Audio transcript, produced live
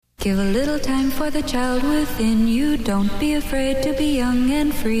Give a little time for the child within you. Don't be afraid to be young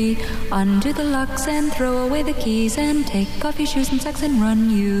and free. Undo the locks and throw away the keys and take off your shoes and socks and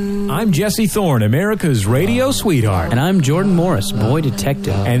run you. I'm Jesse Thorne, America's radio sweetheart. And I'm Jordan Morris, boy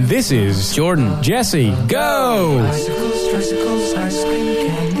detective. And this is Jordan. Jesse, go! Bicycles, tricycles, ice cream,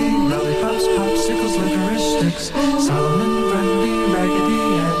 candy, lollipops, popsicles, licorice sticks, Solomon, Grundy,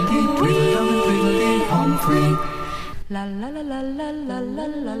 Raggedy Andy, Tweedledum, Tweedledee, home free. La la la la la la la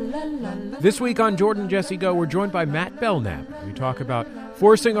la la la. This week on Jordan Jesse Go, we're joined by Matt Belknap. We talk about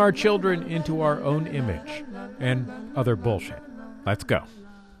forcing our children into our own image and other bullshit. Let's go.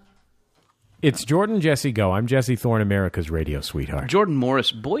 It's Jordan Jesse Go. I'm Jesse Thorne, America's radio sweetheart. Jordan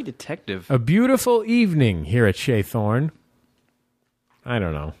Morris, boy detective. A beautiful evening here at Shea Thorne. I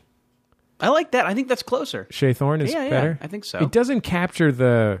don't know. I like that. I think that's closer. Shea Thorne is better? I think so. It doesn't capture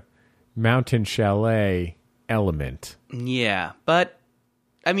the mountain chalet element. Yeah, but,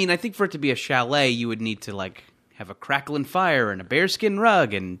 I mean, I think for it to be a chalet, you would need to, have a crackling fire and a bearskin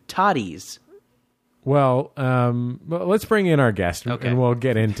rug and toddies. Well, let's bring in our guest, and we'll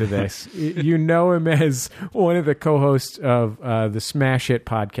get into this. You know him as one of the co-hosts of the Smash Hit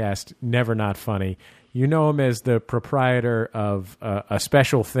podcast, Never Not Funny. You know him as the proprietor of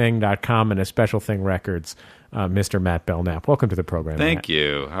aspecialthing.com and A Special Thing Records, Mr. Matt Belknap. Welcome to the program, Thank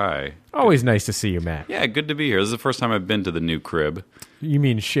you. Hi. Always nice to see you, Matt. Yeah, good to be here. This is the first time I've been to the new crib. You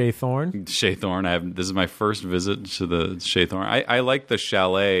mean Shea Thorne? Shea Thorne. This is my first visit to the Shea Thorne. I like the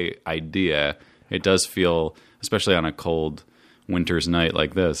chalet idea. It does feel, especially on a cold winter's night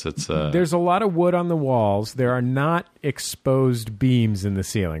like this, it's there's a lot of wood on the walls. There are not exposed beams in the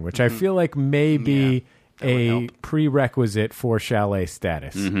ceiling, which I feel like may be a prerequisite for chalet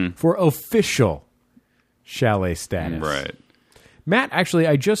status, for official chalet status. Right. Matt, actually,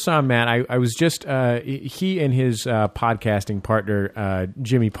 I just saw Matt. I was just, he and his podcasting partner,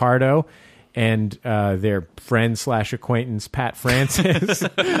 Jimmy Pardo, and their friend/acquaintance, Pat Francis.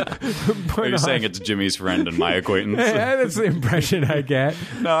 Are you saying it's Jimmy's friend and my acquaintance? That's the impression I get.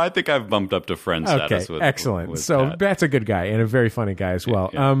 No, I think I've bumped up to friend status with excellent. With so Pat. Pat's a good guy and a very funny guy as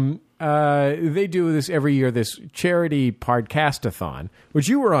well. Yeah. They do this every year, this charity podcastathon, which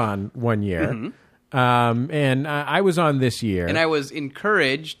you were on one year. And I was on this year. And I was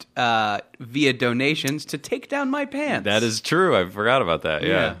encouraged via donations to take down my pants. That is true. I forgot about that.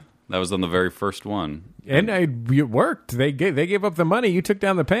 Yeah. That was on the very first one. And it worked. They gave up the money. You took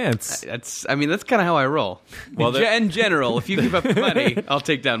down the pants. That's kind of how I roll. Well, in general, if you give up the money, I'll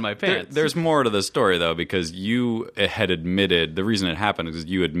take down my pants. There's more to the story, though, because you had admitted, the reason it happened is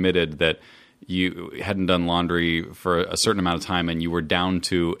you admitted that you hadn't done laundry for a certain amount of time, and you were down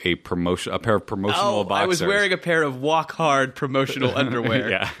to a pair of promotional boxers. I was wearing a pair of Walk Hard promotional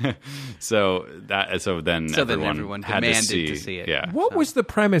underwear. Yeah. So then everyone had demanded to see it. Yeah. What was the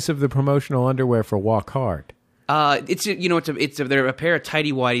premise of the promotional underwear for Walk Hard? They're a pair of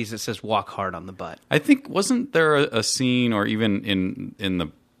tighty whities that says "Walk Hard" on the butt. I think wasn't there a scene, or even in the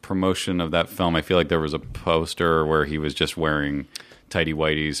promotion of that film, I feel like there was a poster where he was just wearing tighty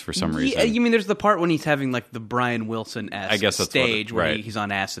whities for some reason. Yeah, you mean there's the part when he's having the Brian Wilson-esque stage where he's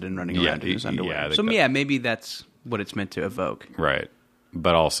on acid and running around in his underwear. Maybe that's what it's meant to evoke. Right.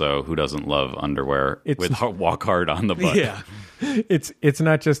 But also, who doesn't love underwear with Walk Hard on the butt? Yeah. It's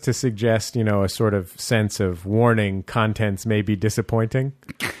not just to suggest, a sort of sense of warning contents may be disappointing.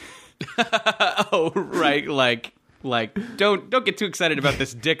 Oh, right. Don't get too excited about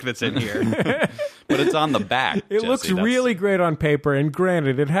this dick that's in here. But it's on the back. It looks really great on paper, and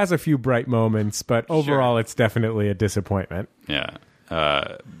granted, it has a few bright moments, but overall, it's definitely a disappointment. Yeah.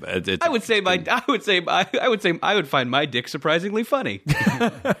 I would find my dick surprisingly funny.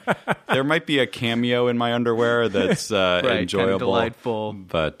 There might be a cameo in my underwear that's enjoyable, kind of delightful,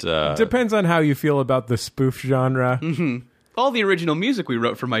 but depends on how you feel about the spoof genre. Mm-hmm. All the original music we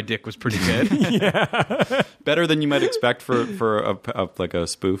wrote for my dick was pretty good. Yeah, better than you might expect for a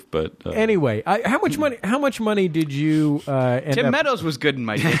spoof. But anyway, how much money did you? Tim Meadows was good in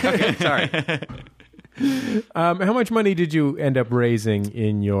my dick. Okay, sorry. How much money did you end up raising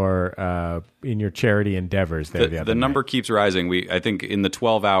in your charity endeavors there the other The number night? keeps rising. I think in the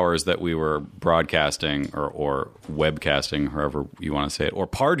 12 hours that we were broadcasting or webcasting, however you want to say it, or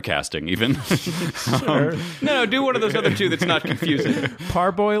pardcasting even. Sure. No, do one of those other two that's not confusing.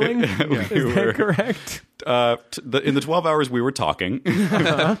 Parboiling? Is that correct? In the 12 hours we were talking,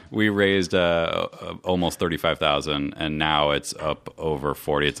 we raised almost $35,000, and now it's up over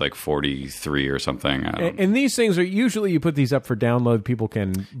 40. It's like 43 or something. And these things are usually, you put these up for download. People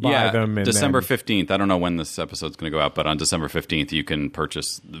can buy them. And December 15th. I don't know when this episode's going to go out, but on December 15th, you can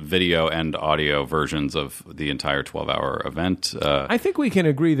purchase the video and audio versions of the entire 12-hour event. I think we can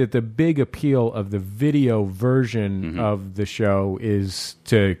agree that the big appeal of the video version of the show is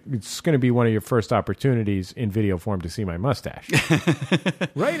it's going to be one of your first opportunities in video form to see my mustache.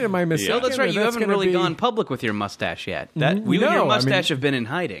 Right? Am I mistaken? No, that's right. You haven't really gone public with your mustache yet. You and your mustache have been in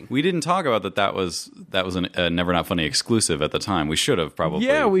hiding. We didn't talk about that was a Never Not Funny exclusive at the time. We should have probably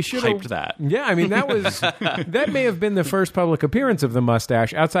hyped that. Yeah, I mean, that may have been the first public appearance of the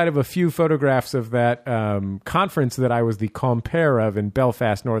mustache outside of a few photographs of that conference that I was the compere of in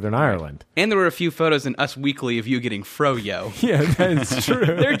Belfast, Northern Ireland. And there were a few photos in Us Weekly of you getting froyo. Yeah, that's true.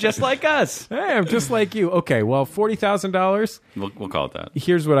 They're just like us. Hey, I'm just like you. Okay, well, $40,000. We'll call it that.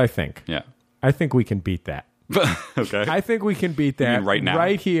 Here's what I think. Yeah. I think we can beat that. Okay. I think we can beat that You mean right now?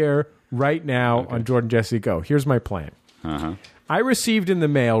 Right here, right now on Jordan Jesse Go. Here's my plan. I received in the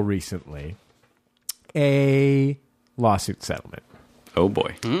mail recently a lawsuit settlement. Oh,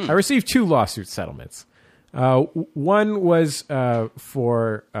 boy. I received 2 lawsuit settlements. One was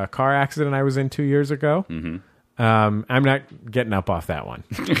for a car accident I was in 2 years ago. I'm not getting up off that one.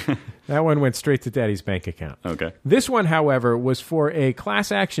 That one went straight to Daddy's bank account. Okay. This one, however, was for a class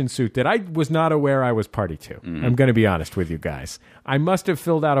action suit that I was not aware I was party to. I'm going to be honest with you guys. I must have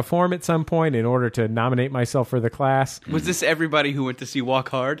filled out a form at some point in order to nominate myself for the class. Was this everybody who went to see Walk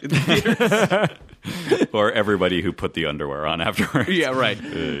Hard in the theaters? Or everybody who put the underwear on afterwards. Yeah, right.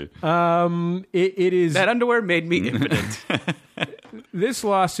 It is... That underwear made me impotent. This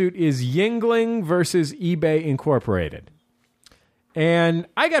lawsuit is Yingling versus eBay Incorporated. And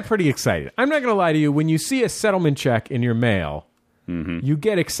I got pretty excited. I'm not going to lie to you. When you see a settlement check in your mail, you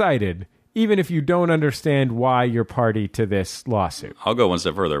get excited, even if you don't understand why you're party to this lawsuit. I'll go one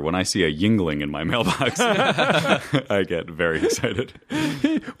step further. When I see a Yingling in my mailbox, I get very excited.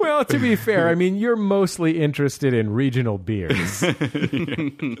 Well, to be fair, I mean, you're mostly interested in regional beers.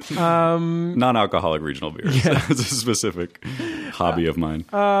 Non-alcoholic regional beers. Yeah. That's a specific hobby of mine.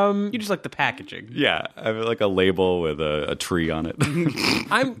 You just like the packaging. Yeah, I have like a label with a tree on it.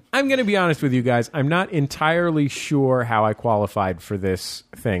 I'm going to be honest with you guys. I'm not entirely sure how I qualified for this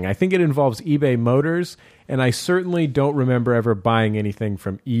thing. I think it involves eBay Motors, and I certainly don't remember ever buying anything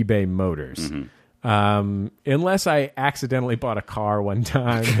from eBay Motors. Unless I accidentally bought a car one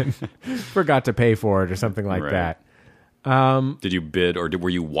time and forgot to pay for it or something like that. Did you bid, or were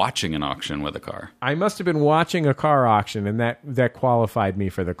you watching an auction with a car? I must have been watching a car auction, and that qualified me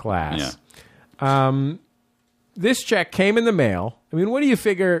for the class. Yeah. This check came in the mail. I mean, what do you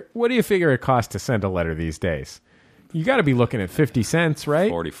figure it costs to send a letter these days? You got to be looking at 50 cents, right?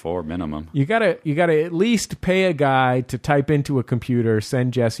 44 minimum. You got to at least pay a guy to type into a computer,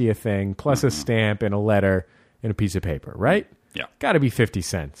 send Jesse a thing, plus a stamp and a letter and a piece of paper, right? Yeah. Got to be 50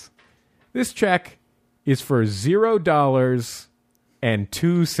 cents. This check is for $0 and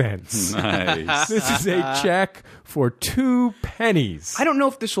 2 cents. Nice. This is a check for 2 pennies. I don't know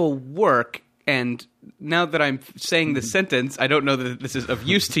if this will work, and now that I'm saying this sentence, I don't know that this is of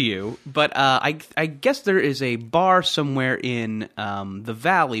use to you, but I guess there is a bar somewhere in the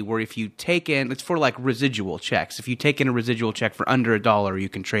Valley where if you take in, it's for like residual checks. If you take in a residual check for under $1, you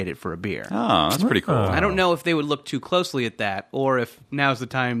can trade it for a beer. Oh, that's pretty cool. I don't know if they would look too closely at that, or if now's the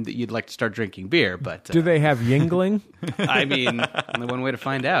time that you'd like to start drinking beer. But do they have Yingling? I mean, only one way to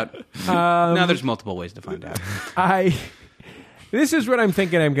find out. No, there's multiple ways to find out. This is what I'm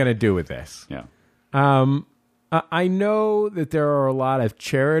thinking I'm going to do with this. Yeah. I know that there are a lot of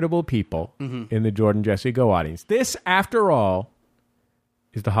charitable people in the Jordan Jesse Go audience. This, after all,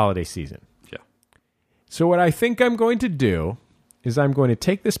 is the holiday season. Yeah. So what I think I'm going to do is I'm going to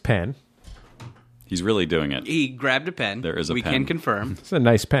take this pen. He's really doing it. He grabbed a pen. There is a we pen. can confirm. It's a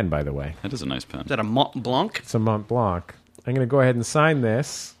nice pen, by the way. That is a nice pen. Is that a Mont Blanc? It's a Mont Blanc. I'm going to go ahead and sign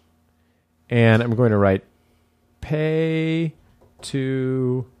this, and I'm going to write pay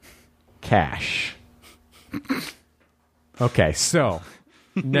to cash. Okay, so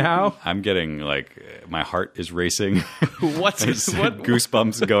now I'm getting like my heart is racing. What's this? What?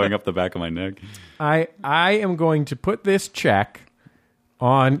 Goosebumps going up the back of my neck. I am going to put this check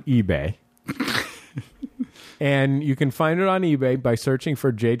on eBay. And you can find it on eBay by searching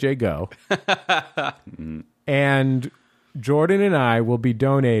for JJ Go. And Jordan and I will be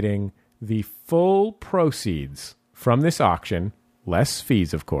donating the full proceeds from this auction, less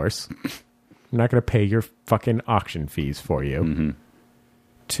fees, of course. I'm not going to pay your fucking auction fees for you.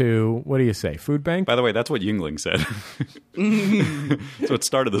 To, what do you say, food bank? By the way, that's what Yingling said. That's what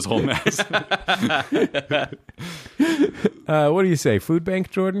started this whole mess. What do you say? Food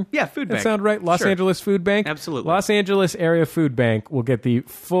bank, Jordan? Yeah, food bank. That sound right? Los Sure. Angeles Food Bank? Absolutely. Los Angeles Area Food Bank will get the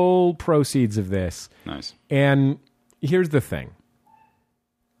full proceeds of this. Nice. And here's the thing.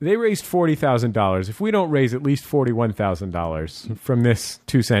 They raised $40,000. If we don't raise at least $41,000 from this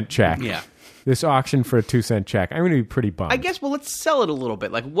 2-cent check, this auction for a 2-cent check, I'm going to be pretty bummed. I guess, well, let's sell it a little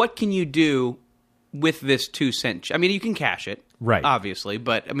bit. Like, what can you do with this 2-cent I mean, you can cash it. Right. Obviously.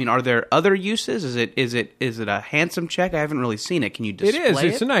 But, I mean, are there other uses? Is it a handsome check? I haven't really seen it. Can you display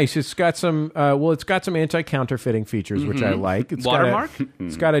it? It's nice. It's got some, it's got some anti-counterfeiting features, which I like. It's Watermark?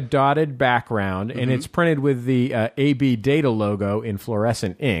 It's got a dotted background, and it's printed with the AB Data logo in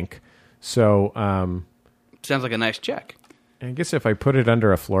fluorescent ink. So, Sounds like a nice check. I guess if I put it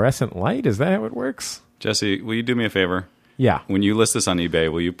under a fluorescent light, is that how it works? Jesse, will you do me a favor? Yeah. When you list this on eBay,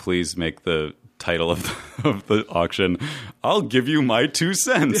 will you please make the title of the auction, "I'll give you my 2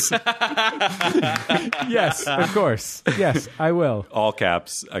 cents." Yes, of course. Yes, I will. All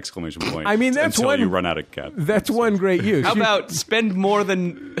caps, exclamation point. I mean, that's until one. you run out of caps. That's one great use. How about spend more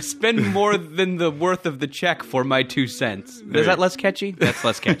than the worth of the check for my 2 cents? Is that less catchy? That's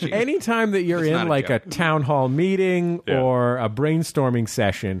less catchy. Anytime that you're It's not in a like a joke. town hall meeting or a brainstorming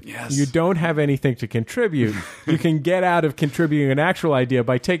session, you don't have anything to contribute. You can get out of contributing an actual idea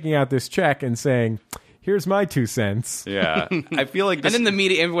by taking out this check and saying, here's my 2 cents. Yeah, I feel like this, And then the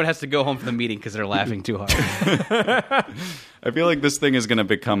meeting, everyone has to go home from the meeting because they're laughing too hard. I feel like this thing is going to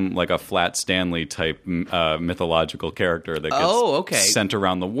become like a Flat Stanley type mythological character that gets sent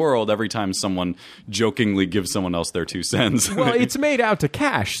around the world every time someone jokingly gives someone else their 2 cents. Well, it's made out to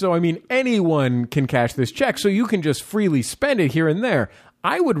cash. So, I mean, anyone can cash this check. So you can just freely spend it here and there.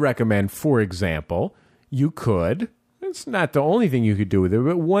 I would recommend, for example, you could... It's not the only thing you could do with it,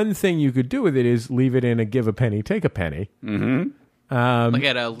 but one thing you could do with it is leave it in a give a penny, take a penny. Like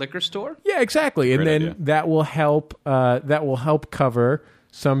at a liquor store? Yeah, exactly. And Great then idea. that will help cover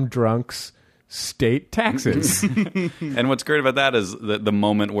some drunks' state taxes. And what's great about that is the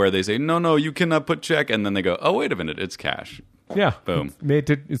moment where they say, no, you cannot put check, and then they go, oh, wait a minute, it's cash. Yeah. Boom.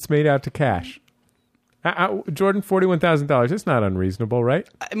 It's made out to cash. Jordan, $41,000. It's not unreasonable, right?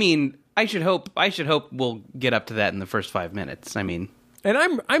 I mean, I should hope we'll get up to that in the first 5 minutes. I mean, And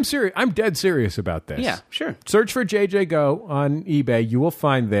I'm serious. I'm dead serious about this. yeah, sure. Search for JJ Go on eBay. You will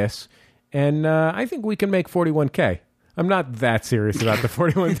find this, and I think we can make $41K. I'm not that serious about the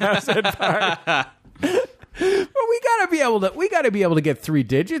 41,000 part. But we gotta be able to get 3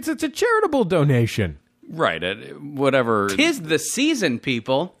 digits. It's a charitable donation. Right. Whatever. 'Tis the season,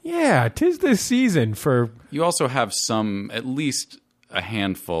 people. Yeah, 'tis this season for. You also have at least a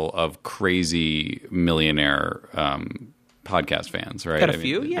handful of crazy millionaire podcast fans, right? Got a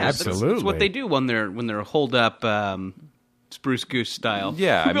few, yeah. absolutely. That's what they do when they're holed up Spruce Goose style.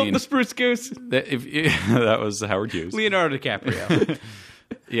 Yeah, Who built the Spruce Goose? That was Howard Hughes. Leonardo DiCaprio.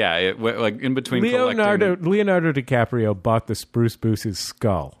 Yeah, like in between Leonardo collecting. DiCaprio bought the Spruce Goose's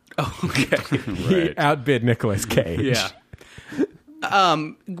skull. Oh, okay. He outbid Nicolas Cage. Yeah.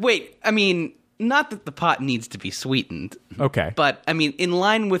 Wait, I mean, not that the pot needs to be sweetened. Okay. But, I mean, in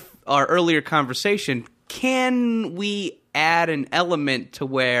line with our earlier conversation, can we add an element to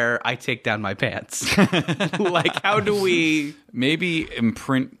where I take down my pants? Like, how do we... Maybe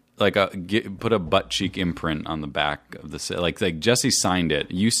imprint, put a butt cheek imprint on the back of the... Like Jesse signed it.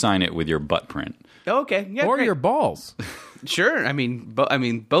 You sign it with your butt print. Okay. Yeah, Or great. your balls. Sure. I mean,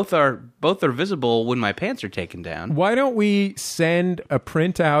 both are visible when my pants are taken down. Why don't we send a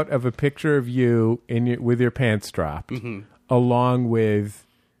printout of a picture of you with your pants dropped, along with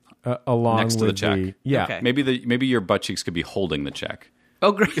Next to the with check. yeah. Okay. Maybe your butt cheeks could be holding the check.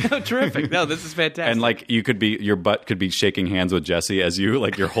 Oh, great! Oh, terrific! No, this is fantastic. And your butt could be shaking hands with Jesse as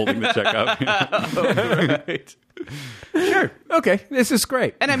you're holding the check up. right. Sure. Okay, this is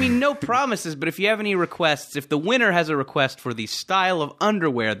great. And I mean, no promises, but if you have any requests, if the winner has a request for the style of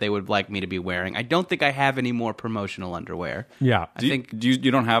underwear they would like me to be wearing, I don't think I have any more promotional underwear. Yeah. I You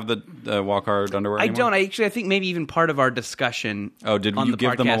don't have the walk hard underwear I anymore? don't. I think maybe even part of our discussion on you the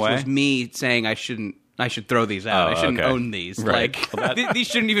give podcast them away? was me saying I should throw these out. Oh, I shouldn't okay. own these. Right. Like, these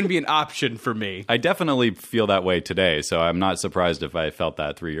shouldn't even be an option for me. I definitely feel that way today, so I'm not surprised if I felt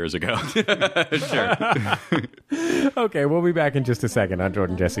that 3 years ago. Okay, we'll be back in just a second on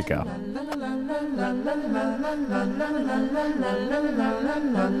Jordan Jesse Go.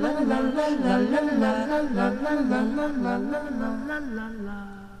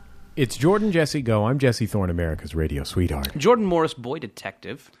 It's Jordan Jesse Go. I'm Jesse Thorne, America's radio sweetheart. Jordan Morris, boy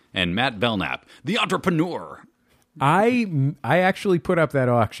detective. And Matt Belknap, the entrepreneur. I actually put up that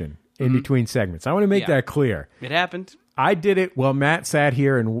auction in between segments. I want to make Yeah. that clear. It happened. I did it while Matt sat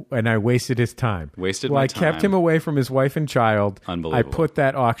here and I wasted his time. I kept him away from his wife and child. Unbelievable. I put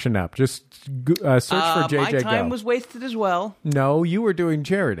that auction up. Just search for JJ My time Go. was wasted as well. No, you were doing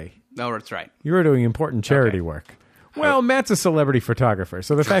charity. No, that's right. You were doing important charity work. Well, Matt's a celebrity photographer,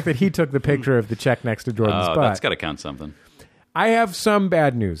 so the fact that he took the picture of the check next to Jordan's butt. That's got to count something. I have some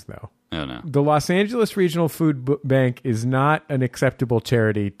bad news, though. Oh, no. The Los Angeles Regional Food Bank is not an acceptable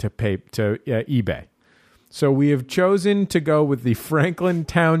charity to pay to eBay. So we have chosen to go with the Franklin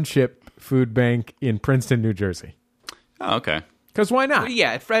Township Food Bank in Princeton, New Jersey. Oh, okay. Because why not? Well,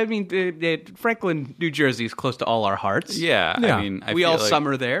 yeah, I mean, Franklin, New Jersey is close to all our hearts. Yeah. Yeah. I mean, We all like,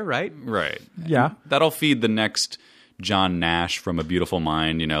 summer there, right? Right. Yeah. That'll feed the next John Nash from A Beautiful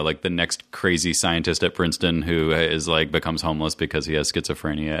Mind, like the next crazy scientist at Princeton who is like becomes homeless because he has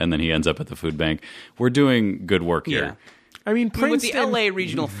schizophrenia and then he ends up at the food bank. We're doing good work here. Yeah. I mean, With the Princeton, LA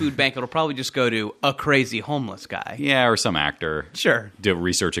Regional Food Bank, it'll probably just go to a crazy homeless guy. Yeah, or some actor. Sure.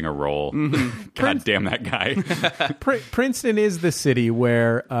 Researching a role. God damn that guy. Princeton is the city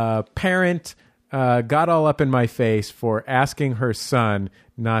where a parent got all up in my face for asking her son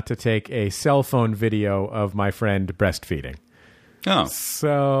not to take a cell phone video of my friend breastfeeding. Oh.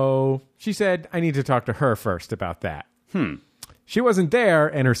 So she said, I need to talk to her first about that. She wasn't there,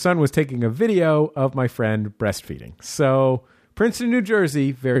 and her son was taking a video of my friend breastfeeding. So Princeton, New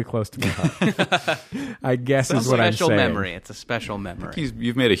Jersey, very close to my heart. I guess is what I'm saying. Special memory. It's a special memory.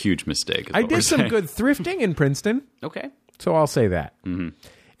 You've made a huge mistake. I did some good thrifting in Princeton, Okay. so I'll say that. Mm-hmm.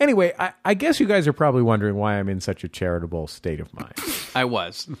 Anyway, I guess you guys are probably wondering why I'm in such a charitable state of mind. I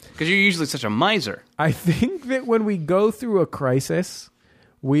was. Because you're usually such a miser. I think that when we go through a crisis,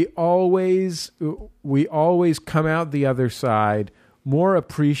 we always come out the other side more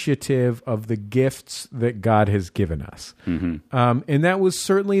appreciative of the gifts that God has given us. Mm-hmm. And that was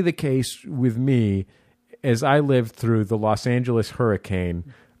certainly the case with me as I lived through the Los Angeles hurricane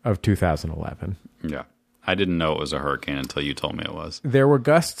of 2011. Yeah. I didn't know it was a hurricane until you told me it was. There were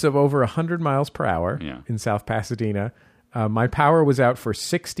gusts of over 100 miles per hour in South Pasadena. My power was out for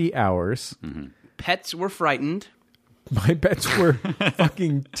 60 hours. Mm-hmm. Pets were frightened. My pets were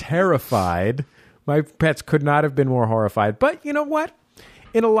fucking terrified. My pets could not have been more horrified. But you know what?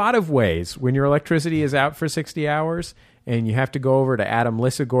 In a lot of ways, when your electricity is out for 60 hours and you have to go over to Adam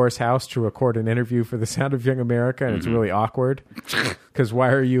Lissagor's house to record an interview for The Sound of Young America, and it's really awkward. Because why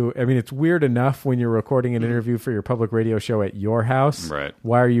are you... I mean, it's weird enough when you're recording an interview for your public radio show at your house. Right.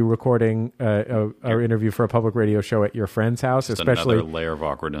 Why are you recording an interview for a public radio show at your friend's house? Just especially another layer of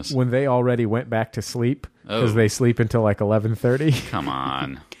awkwardness. when they already went back to sleep because they sleep until like 11:30. Come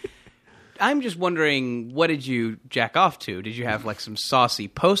on. I'm just wondering, what did you jack off to? Did you have like some saucy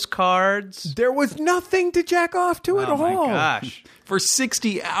postcards? There was nothing to jack off to at all. Oh my gosh. For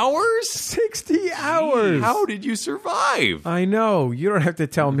 60 hours? 60 hours. How did you survive? I know. You don't have to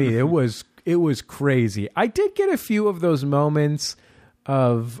tell me. It was crazy. I did get a few of those moments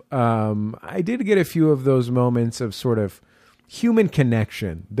of sort of human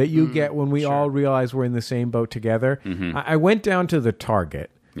connection that you get when we all realize we're in the same boat together. Mm-hmm. I went down to the Target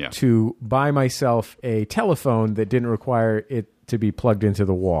to buy myself a telephone that didn't require it to be plugged into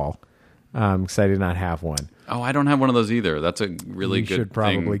the wall because I did not have one. Oh, I don't have one of those either. That's a really You good should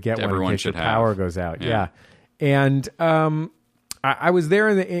probably thing get one everyone in case should your have. power goes out. Yeah. And I was there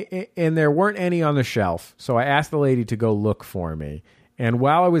and there weren't any on the shelf, so I asked the lady to go look for me. And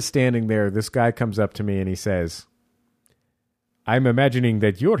while I was standing there, this guy comes up to me and he says, I'm imagining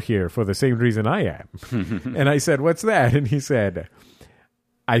that you're here for the same reason I am. And I said, what's that? And he said,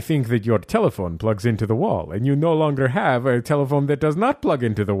 I think that your telephone plugs into the wall, and you no longer have a telephone that does not plug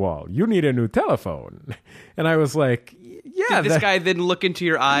into the wall. You need a new telephone. And I was like, yeah. Did this guy then look into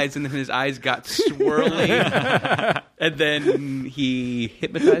your eyes, and then his eyes got swirly, and then he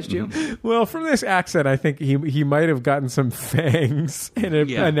hypnotized you? Well, from this accent, I think he might have gotten some fangs and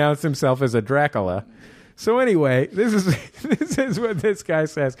announced himself as a Dracula. So anyway, this is what this guy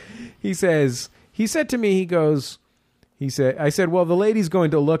says. He said to me, I said, well, the lady's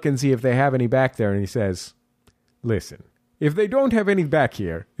going to look and see if they have any back there. And he says, listen, if they don't have any back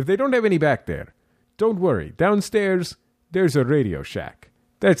here, if they don't have any back there, don't worry. Downstairs, there's a Radio Shack.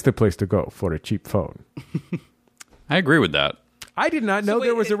 That's the place to go for a cheap phone. I agree with that. I did not know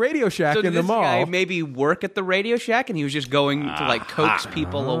there was a Radio Shack in the mall. So did this guy maybe work at the Radio Shack, and he was just going to like coax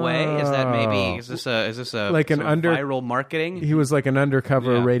people away? Is that maybe is this a like an viral marketing? He was like an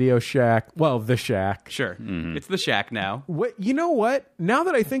undercover Radio Shack. Well, the Shack. Sure, It's the Shack now. You know what? Now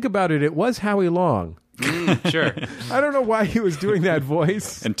that I think about it, it was Howie Long Sure. I don't know why he was doing that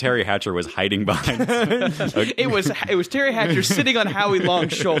voice. And Terry Hatcher was hiding behind. It was Terry Hatcher sitting on Howie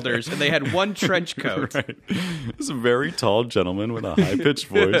Long's shoulders, and they had one trench coat. Right. This very tall gentleman with a high-pitched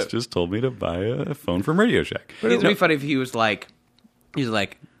voice just told me to buy a phone from Radio Shack. But it'd be funny if he was like, he's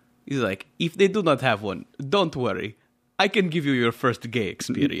like, if they do not have one, don't worry. I can give you your first gay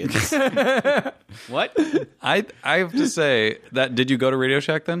experience. What? I have to say that, did you go to Radio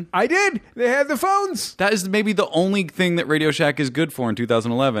Shack then? I did. They had the phones. That is maybe the only thing that Radio Shack is good for in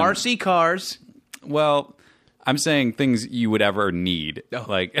 2011. RC cars. Well, I'm saying things you would ever need. Oh,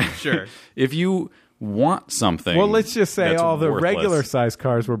 like, sure. If you want something. Well, let's just say that's all the worthless, regular size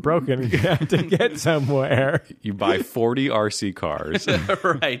cars were broken and you had to get somewhere. You buy 40 RC cars.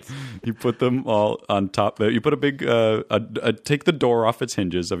 Right. You put them all on top. You put a big, take the door off its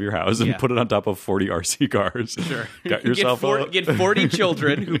hinges of your house and put it on top of 40 RC cars. Sure. Got yourself get 40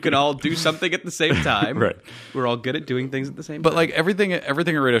 children who can all do something at the same time. Right. We're all good at doing things at the same But time. like everything at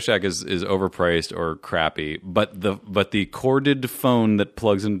Radio Shack is overpriced or crappy. But the corded phone that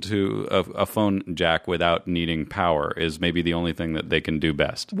plugs into a phone jack without needing power is maybe the only thing that they can do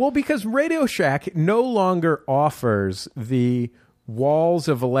best. Well, because Radio Shack no longer offers the walls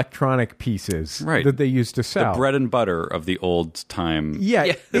of electronic pieces that they used to sell. The bread and butter of the old time.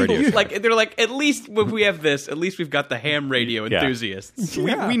 Yeah. Radio Shack. Like they're like, at least when we have this, at least we've got the ham radio enthusiasts.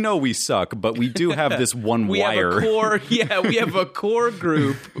 Yeah. We know we suck, but we do have this one We wire. we have a core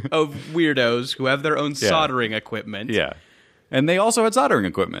group of weirdos who have their own soldering equipment. Yeah. And they also had soldering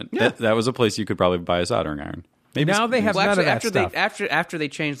equipment. Yeah. That was a place you could probably buy a soldering iron. Maybe Now they have Well, none actually, of that stuff. after they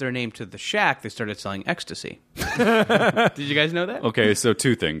changed their name to the Shack, they started selling ecstasy. Did you guys know that? Okay, so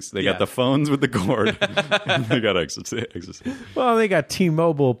two things. They got the phones with the cord, and they got ecstasy. Well, they got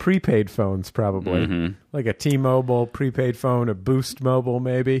T-Mobile prepaid phones, probably. Mm-hmm. Like a T-Mobile prepaid phone, a Boost Mobile,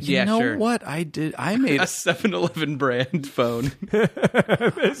 maybe. Yeah, You know sure. what I did? I made A 7-Eleven brand phone. They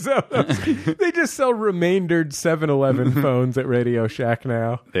just sell remaindered 7-Eleven phones at Radio Shack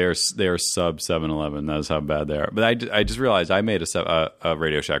now. They are sub 7-Eleven. That's how bad they are. But I just realized I made a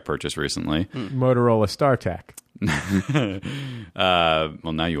Radio Shack purchase recently. Motorola StarTAC.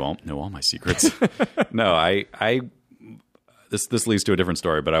 Well, now you all know all my secrets. No, I this leads to a different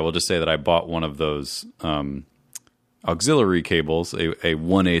story, but I will just say that I bought one of those auxiliary cables, a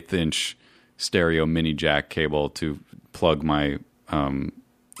 1/8 inch stereo mini jack cable to plug my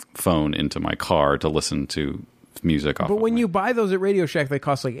phone into my car to listen to music off. But of when my- you buy those at Radio Shack, they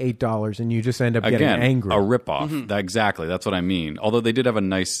cost like $8, and you just end up getting Again, angry. a ripoff. Exactly, that's what I mean. Although they did have a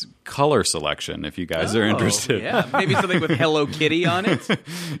nice color selection, if you guys are interested. Yeah, maybe something with Hello Kitty on it.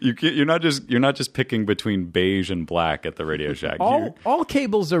 You're not just picking between beige and black at the Radio Shack. All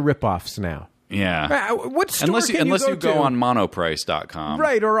cables are ripoffs now. Yeah. What store Unless can you go to? on monoprice.com.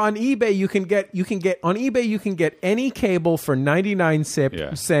 Right, or on eBay, you can get on eBay you can get any cable for 99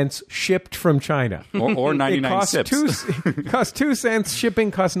 cents shipped from China. Or 99 It costs sips. costs 2 cents.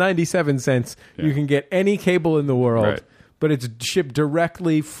 Shipping costs 97 cents. Yeah. You can get any cable in the world, Right. but it's shipped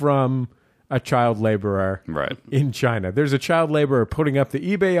directly from a child laborer Right. in China. There's a child laborer putting up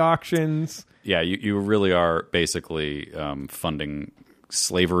the eBay auctions. Yeah, you really are basically funding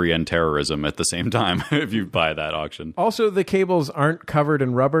slavery and terrorism at the same time if you buy that auction. Also, the cables aren't covered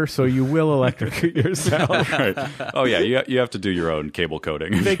in rubber, so you will electrocute yourself. Right. Oh, yeah, you have to do your own cable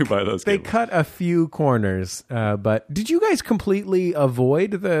coating if you buy those They cables. cut a few corners, but did you guys completely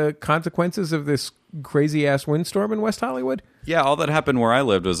avoid the consequences of this crazy-ass windstorm in West Hollywood? Yeah, all that happened where I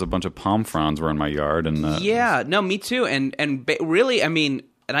lived was a bunch of palm fronds were in my yard. And Yeah, no, me too. And really, I mean,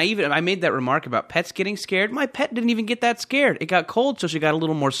 and I made that remark about pets getting scared. My pet didn't even get that scared. It got cold, so she got a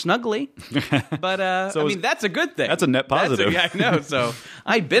little more snuggly. But I mean, that's a good thing. That's a net positive. I know. So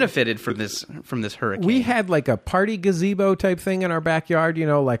I benefited from this hurricane. We had like a party gazebo type thing in our backyard,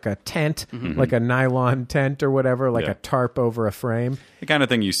 like a tent, like a nylon tent or whatever, like Yeah. a tarp over a frame. the kind of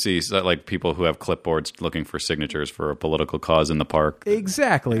thing you see, so like people who have clipboards looking for signatures for a political cause in the park.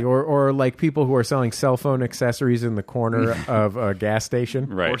 Exactly. Or like people who are selling cell phone accessories in the corner of a gas station.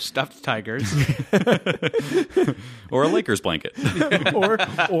 Right. or stuffed tigers. Or a Lakers blanket.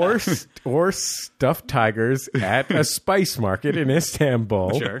 or stuffed tigers at a spice market in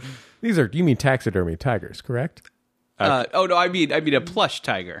Istanbul. Sure. You mean taxidermy tigers, correct? Oh no, I mean a plush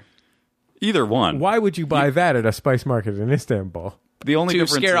tiger Either one. Why would you buy that at a spice market in Istanbul? The only to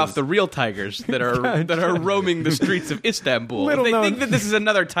difference scare is, off the real tigers that are roaming the streets of Istanbul. Little if they known- think that this is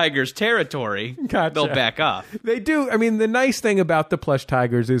another tiger's territory, Gotcha. they'll back off. They do. I mean, the nice thing about the plush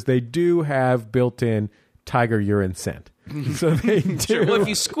tigers is they do have built-in tiger urine scent. So they do. Sure. Well, if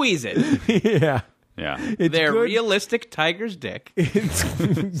you squeeze it, Yeah. Yeah. They're good. realistic tiger's dick.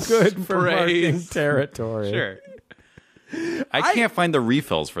 It's good for marking Praise. territory. Sure. I can't find the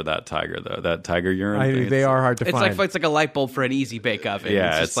refills for that tiger, though. That tiger urine thing. They are hard to It's find. like a light bulb for an easy bake oven. Yeah,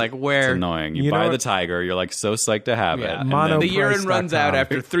 it's just like where it's annoying. You You know buy what? the tiger, you're like so psyched to have Yeah. it. Mono- the urine Price.com. runs out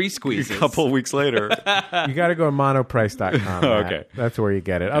after 3 A squeezes. couple of weeks later. You got to go to monoprice.com. Okay. That's where you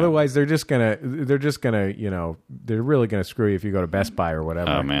get it. Otherwise, they're just gonna, they're really gonna screw you if you go to Best Buy or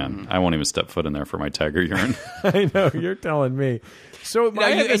whatever. Oh man, I won't even step foot in there for my tiger urine. I know you're telling me. So Now,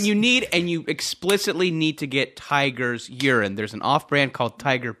 you explicitly need to get Tiger's urine. There's an off-brand called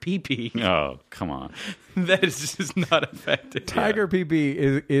Tiger PP Oh, come on. that is just not effective. Tiger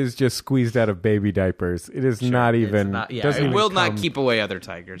PP is just squeezed out of baby diapers. It is not even. doesn't it even will come- not keep away other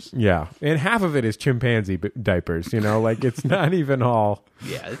tigers. Yeah, and half of it is chimpanzee diapers. Like it's not even all.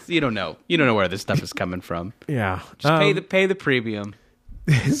 Yeah, you don't know. You don't know where this stuff is coming from. Yeah, Just pay the premium.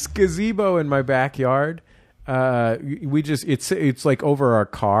 this gazebo in my backyard. It's like over our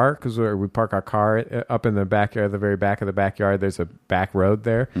car because we park our car up in the backyard, the very back of the backyard. There's a back road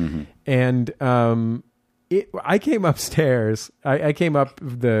there, and I came upstairs. I came up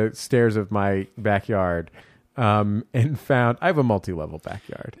the stairs of my backyard. And found I have a multi-level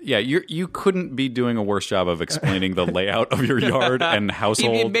backyard. Yeah, you couldn't be doing a worse job of explaining the layout of your yard and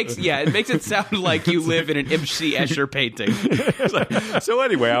household. It makes it sound like you live in an M.C. Escher painting. So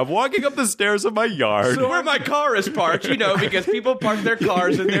anyway, I'm walking up the stairs of my yard. Where my car is parked, because people park their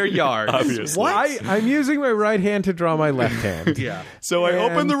cars in their yards. Obviously. I'm using my right hand to draw my left hand. Yeah. So I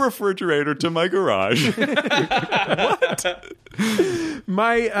open the refrigerator to my garage.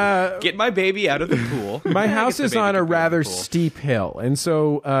 My Get my baby out of the pool. my house the is baby on a to the rather pool. steep hill, and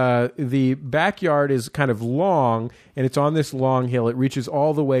so the backyard is kind of long, and it's on this long hill. It reaches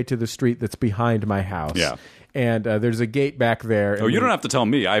all the way to the street that's behind my house. Yeah. And there's a gate back there. Oh, you don't have to tell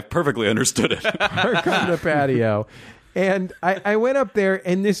me. I perfectly understood it. park on the patio. And I went up there,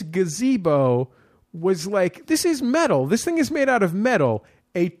 and this gazebo was like, this is metal. This thing is made out of metal.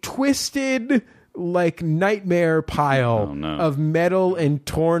 A twisted, like, nightmare pile of metal and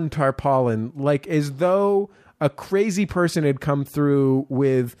torn tarpaulin, like as though a crazy person had come through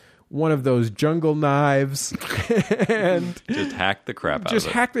with one of those jungle knives and Just hack the crap out just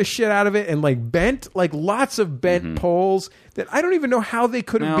of it. hacked the shit out of it and like bent, like lots of bent poles that I don't even know how they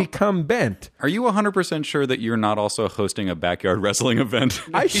could have Now- become bent. Are you 100% sure that you're not also hosting a backyard wrestling event?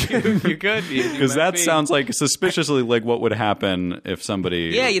 I should. You could. Because that sounds like suspiciously like what would happen if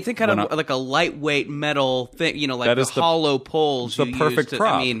somebody. Yeah, you think kind went of up- like a lightweight metal thing, like That the is the- hollow poles. the you perfect use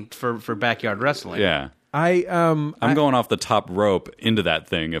prop. for backyard wrestling. Yeah. I'm going off the top rope into that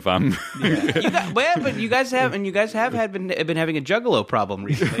thing if I'm. But you guys have been having a juggalo problem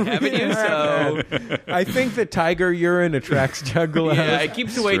recently, haven't you? So I think the tiger urine attracts juggalos. yeah, it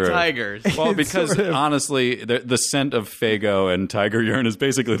keeps away True. tigers. Well, because honestly, the scent of Faygo and tiger urine is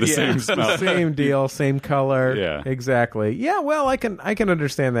basically the same smell. Same deal, same color. Yeah. Exactly. Yeah, well, I can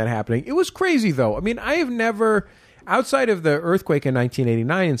understand that happening. It was crazy though. I mean, I have never, outside of the earthquake in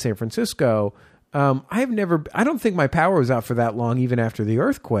 1989 in San Francisco, I don't think my power was out for that long even after the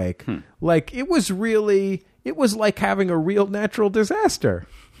earthquake. Like it was like having a real natural disaster.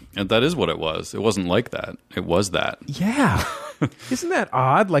 And that is what it was. It wasn't like that. It was that. Yeah. Isn't that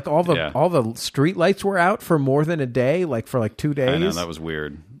odd? Like all the street lights were out for more than a day, like for like 2 days. I know, that was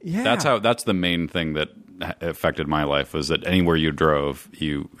weird. Yeah. That's the main thing that affected my life, was that anywhere you drove,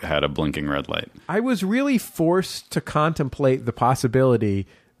 you had a blinking red light. I was really forced to contemplate the possibility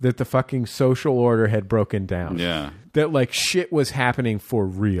that the fucking social order had broken down. Yeah. That like shit was happening for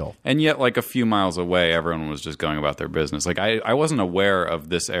real. And yet, like a few miles away, everyone was just going about their business. Like I wasn't aware of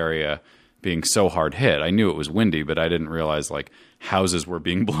this area being so hard hit. I knew it was windy, but I didn't realize like houses were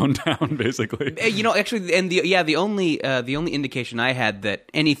being blown down, basically. Actually, and the only indication I had that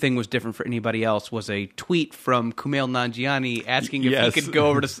anything was different for anybody else was a tweet from Kumail Nanjiani asking if Yes. he could go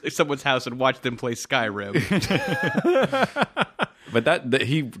over to someone's house and watch them play Skyrim. But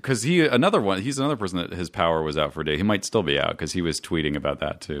he's another person that his power was out for a day. He might still be out because he was tweeting about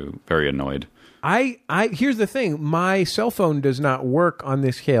that too. Very annoyed. Here's the thing. My cell phone does not work on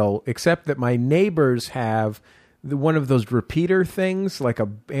this hill, except that my neighbors have one of those repeater things, like a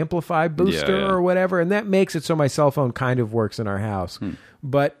amplify booster Yeah. or whatever, and that makes it so my cell phone kind of works in our house.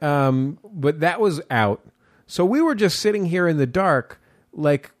 But that was out. So we were just sitting here in the dark,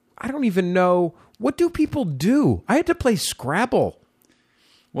 like, I don't even know, what do people do? I had to play Scrabble.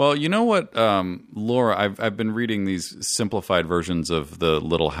 Well, you know what, Laura, I've been reading these simplified versions of the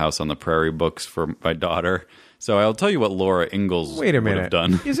Little House on the Prairie books for my daughter. So I'll tell you what Laura Ingalls Wait a would have minute.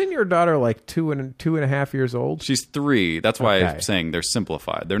 done. Isn't your daughter like two and a half years old? She's 3. That's why Okay. I'm saying they're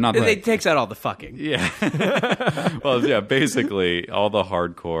simplified. They're not. It takes out all the fucking. Yeah. Well, yeah. Basically, all the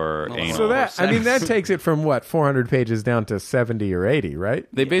hardcore anal. So that takes it from what 400 pages down to 70 or 80, right?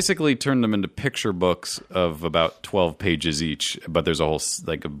 They basically turned them into picture books of about 12 pages each, but there's a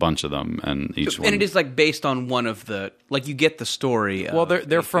bunch of them, and each one. And it is like based on one of the you get the story. Well,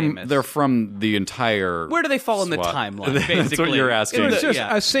 they're from the entire. Where do they fall in the SWAT. timeline? That's Basically, what you're asking. It's just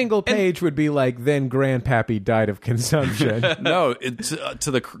a single page would be like, then Grandpappy died of consumption. No,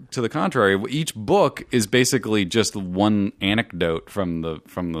 to the contrary. Each book is basically just one anecdote from the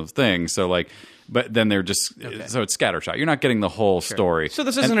thing. So but then they're just so it's scattershot. You're not getting the whole story. So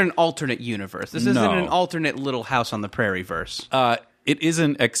this isn't an alternate universe. This isn't an alternate Little House on the Prairie verse. It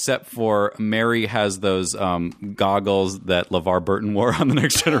isn't, except for Mary has those goggles that LeVar Burton wore on The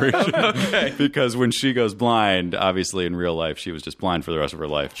Next Generation. Because when she goes blind, obviously in real life, she was just blind for the rest of her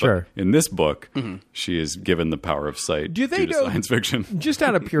life. Sure. But in this book, she is given the power of sight Do they due to know- science fiction. Just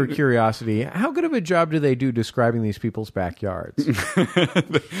out of pure curiosity, how good of a job do they do describing these people's backyards?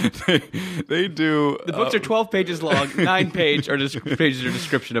 They do. The books are 12 pages long, 9 pages are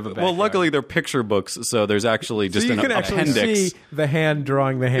description of a backyard. Well, luckily they're picture books, so there's actually just so you an can actually appendix. see the hand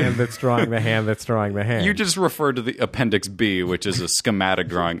drawing the hand that's drawing the hand that's drawing the hand. You just refer to the Appendix B, which is a schematic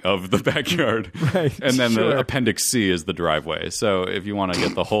drawing of the backyard. Right, And then sure. the Appendix C is the driveway. So if you want to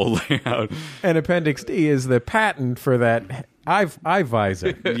get the whole layout. And Appendix D is the patent for that eye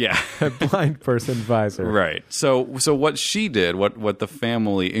visor. Yeah. A blind person visor. Right. So what she did, what the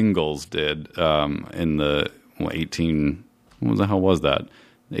family Ingalls did in the 18... What the hell was that?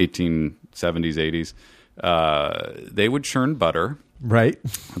 1870s, 80s. They would churn butter. Right.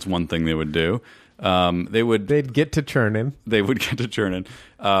 That's one thing they would do. They'd get to churning. They would get to churning.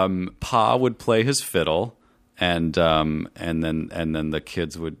 Pa would play his fiddle, and then the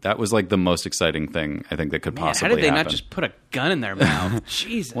kids would. That was like the most exciting thing I think that could possibly how did they happen. not just put a gun in their mouth?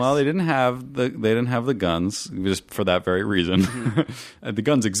 Jesus. Well, they didn't have the guns just for that very reason. The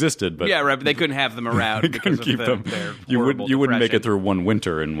guns existed, but yeah, right. But they couldn't have them around. they because couldn't keep of them. Their You wouldn't make it depression. through one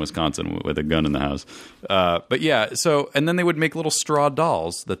winter in Wisconsin with a gun in the house. But yeah, and then they would make little straw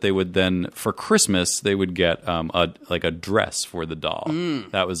dolls that they would then for Christmas they would get a dress for the doll.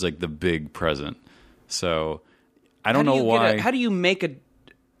 That was like the big present. So I don't know why. How do you make a?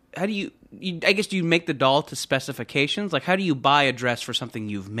 How do you? I guess do you make the doll to specifications? Like, how do you buy a dress for something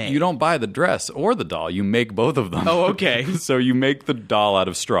you've made? You don't buy the dress or the doll. You make both of them. Oh, okay. So you make the doll out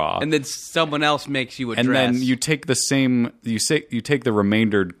of straw, And then someone else makes you a and dress. then you take the same. You take the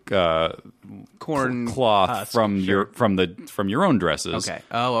remaindered corn cloth husk, from sure. from your own dresses. Okay.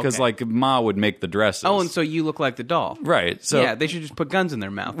 Oh, okay. Because like Ma would make the dresses. Oh, and so you look like the doll. right. So yeah, they should just put guns in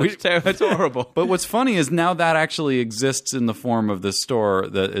their mouth. That's horrible. But what's funny is now that actually exists in the form of this store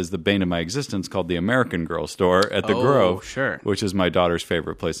that is the bane of my existence called the American Girl store at the Oh, Grove, sure. which is my daughter's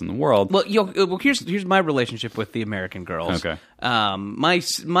favorite place in the world. Well, here's my relationship with the American Girls. Okay.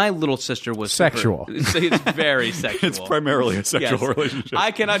 My little sister was Sexual. It's very sexual. It's primarily a sexual Yes. relationship. I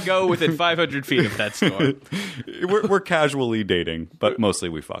cannot go within 500 feet of that store. we're casually dating, but mostly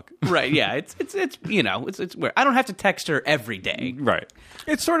we fuck. Right? Yeah. It's weird. I don't have to text her every day. Right.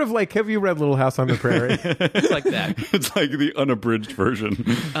 It's sort of like, have you read Little House on the Prairie? It's like that. It's like the unabridged version.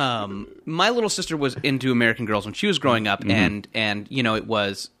 My little sister was into American Girls when she was growing up, Mm-hmm. and it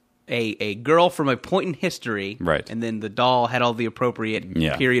was a girl from a point in history, Right. And then the doll had all the appropriate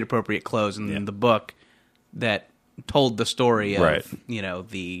Yeah. period appropriate clothes, and then the book that told the story of Right.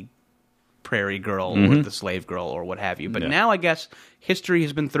 the prairie girl or the slave girl or what have you. But Yeah. now I guess history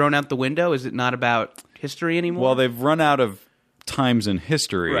has been thrown out the window. Is it not about history anymore? Well, they've run out of times in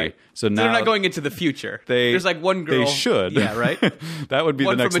history, right. So now they're not going into the future. There's like one girl. They should. Yeah, right. That would be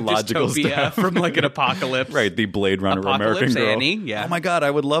One the next from a logical dystopia, step. from like an apocalypse. Right, the Blade Runner Apocalypse American Girl. Annie, yeah. Oh my God, I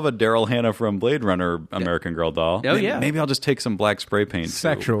would love a Daryl Hannah from Blade Runner American Girl doll. Oh, yeah. Maybe I'll just take some black spray paint. too.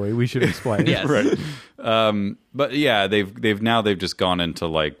 Sexually, we should explain. Yes. Right. But yeah, they've just gone into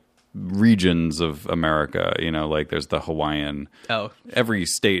like regions of America. Like there's the Hawaiian. Oh. Every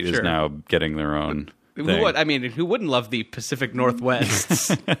state is Sure. now getting their own. Who thing. would? I mean, who wouldn't love the Pacific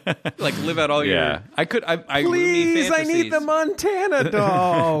Northwest? Like live out all Yeah, your. I could. I Please, I need the fantasies. Montana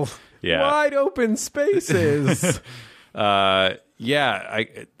doll. Yeah. Wide open spaces. Yeah,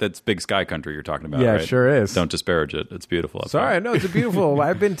 that's big sky country you're talking about. Yeah, right? it sure is. Don't disparage it. It's beautiful. Up Sorry, there. no, it's a beautiful.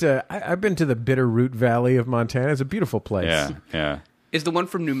 I've been to the Bitterroot Valley of Montana. It's a beautiful place. Yeah, yeah. Is the one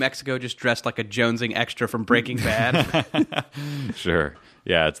from New Mexico just dressed like a jonesing extra from Breaking Bad? Sure.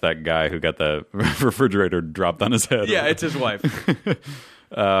 Yeah, it's that guy who got the refrigerator dropped on his head. Yeah, it's his wife.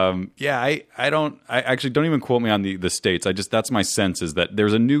 I actually don't even quote me on the states. That's my sense is that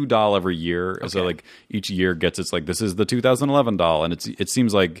there's a new doll every year. Okay. So like each year gets its like, this is the 2011 doll. And it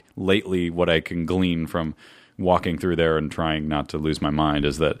seems like lately what I can glean from walking through there and trying not to lose my mind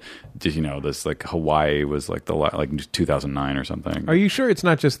is that, this like Hawaii was like like 2009 or something. Are you sure it's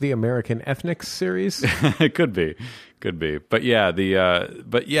not just the American Ethnics series? It could be. But yeah,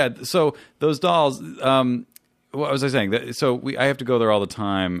 so those dolls, what was I saying? So I have to go there all the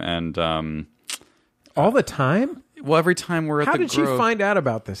time, and all the time. Well, every time we're at the Grove. How did she find out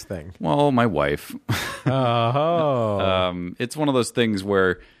about this thing? Well, my wife. Oh, it's one of those things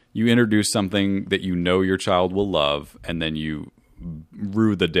where you introduce something that you know your child will love, and then you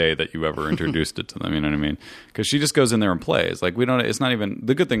rue the day that you ever introduced it to them. You know what I mean? Because she just goes in there and plays. Like it's not even.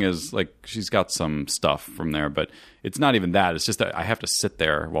 The good thing is like she's got some stuff from there, but it's not even that. It's just that I have to sit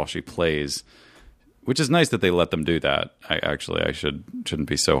there while she plays. Which is nice that they let them do that. I shouldn't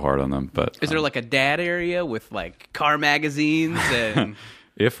be so hard on them. But is there like a dad area with like car magazines and?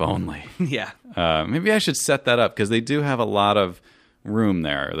 If only. Yeah. Maybe I should set that up because they do have a lot of room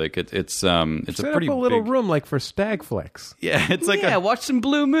there. Like it's a pretty up a little big room like for stag flicks. Yeah, it's like watch some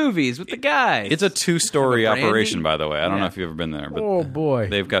blue movies with the guys. It's a 2-story operation, by the way. I don't know if you've ever been there, but oh boy,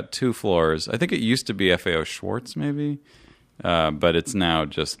 they've got 2 floors. I think it used to be FAO Schwartz, maybe, but it's now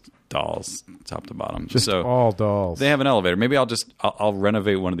just dolls, top to bottom. Just all dolls. They have an elevator. Maybe I'll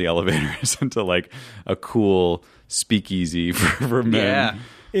renovate one of the elevators into like a cool speakeasy for men. Yeah.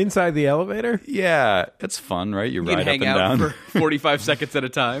 Inside the elevator? Yeah, it's fun, right? You ride up and down for 45 seconds at a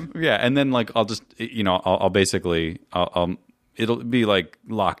time. Yeah, and then like I'll just I'll basically it'll be like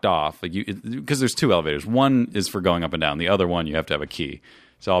locked off like because there's 2 elevators. One is for going up and down. The other one you have to have a key.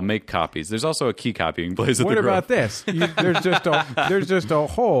 So I'll make copies. There's also a key copying place at the Grove. What about this? There's just a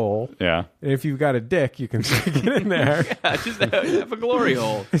hole. Yeah. And if you've got a dick, you can stick it in there. Yeah, just have a glory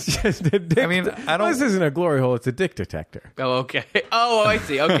hole. It's just a dick. I mean, I don't. Well, this isn't a glory hole. It's a dick detector. Oh, okay. Oh, I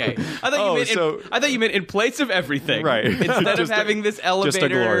see. Okay. I thought you meant in place of everything. Right. Instead of having this elevator. Just a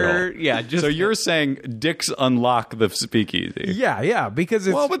glory hole. Yeah. So you're saying dicks unlock the speakeasy? Yeah. Because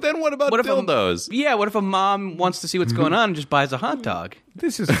it's. Well, but then what about dildos? What if a mom wants to see what's going on and just buys a hot dog?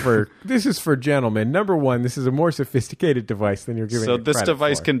 This is for gentlemen. Number one, this is a more sophisticated device than you're giving. So it this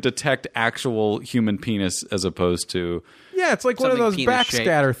device for. can detect actual human penis as opposed to. Yeah, it's like one of those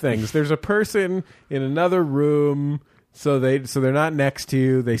backscatter things. There's a person in another room. So they're not next to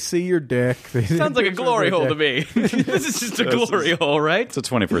you. They see your dick. Sounds like a glory hole to me. This is just a glory hole, right? It's a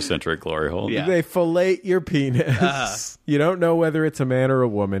 21st century glory hole. Yeah. They fillet your penis. You don't know whether it's a man or a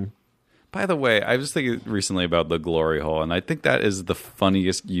woman. By the way, I was thinking recently about the glory hole, and I think that is the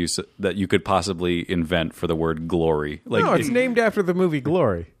funniest use that you could possibly invent for the word glory. Like, no, it's named after the movie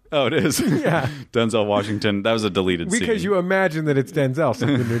Glory. Oh, it is? Yeah. Denzel Washington. That was a deleted scene. Because you imagine that it's Denzel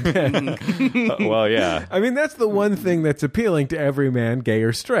sucking your dick. Well, yeah. I mean, that's the one thing that's appealing to every man, gay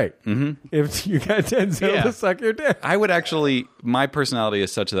or straight. Mm-hmm. If you got Denzel to suck your dick. I would actually, my personality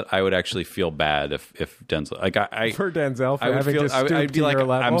is such that I would actually feel bad if Denzel, like for Denzel, for I would having feel, to stoop I'd be to like, your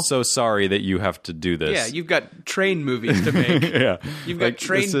level. I'm so sorry that you have to do this. Yeah, you've got train movies to make. Yeah. You've got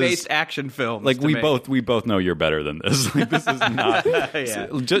train-based action films. Like to we both know you're better than this. Like this is not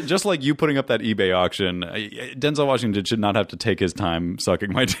just like you putting up that eBay auction. Denzel Washington should not have to take his time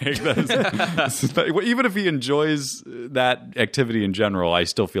sucking my dick. Even if he enjoys that activity in general, I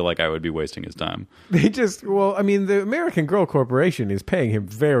still feel like I would be wasting his time. The American Girl Corporation is paying him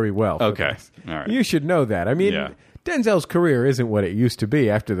very well. Okay, all right. You should know that. I mean, Denzel's career isn't what it used to be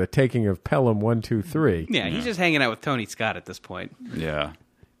after the taking of Pelham 1, 2, 3. Yeah, he's just hanging out with Tony Scott at this point. Yeah.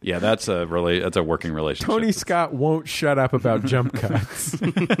 Yeah, that's a working relationship. Tony Scott won't shut up about jump cuts.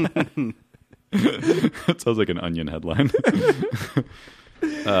 That sounds like an Onion headline.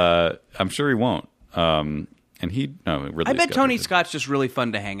 I'm sure he won't. I bet Tony Scott's just really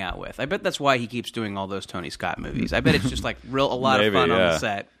fun to hang out with. I bet that's why he keeps doing all those Tony Scott movies. I bet it's just like a lot of fun on the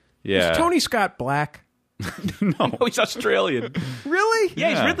set. Yeah. Is Tony Scott black? No, he's Australian. Really?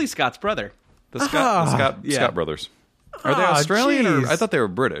 Yeah, he's Ridley Scott's brother. The Scott brothers. Are they Australian? Or, I thought they were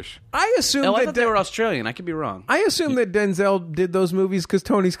British. I assumed I thought they were Australian. I could be wrong. I assumed that Denzel did those movies because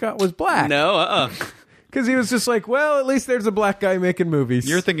Tony Scott was black. No, Because he was just like, well, at least there's a black guy making movies.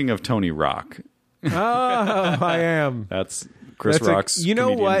 You're thinking of Tony Rock. Oh, I am. That's Chris Rock's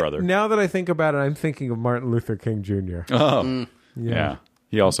comedian brother. Now that I think about it, I'm thinking of Martin Luther King Jr. Oh, yeah.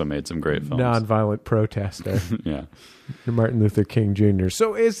 He also made some great films. Nonviolent protester. Yeah. Martin Luther King Jr.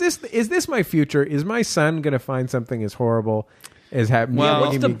 So is this my future? Is my son going to find something as horrible is happening.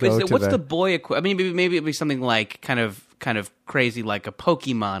 What's the boy equivalent? I mean, maybe it'd be something like kind of crazy, like a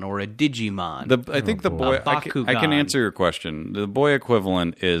Pokemon or a Digimon. I think the boy. I can answer your question. The boy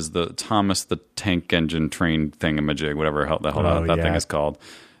equivalent is the Thomas the Tank Engine train thingamajig, whatever the hell that thing is called.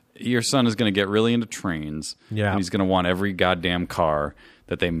 Your son is going to get really into trains. Yeah, and he's going to want every goddamn car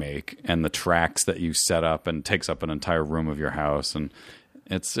that they make and the tracks that you set up, and takes up an entire room of your house. And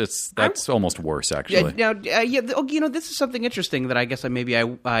that's almost worse, actually. This is something interesting that I guess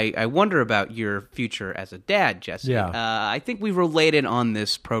I wonder about your future as a dad, Jesse. Yeah. I think we've related on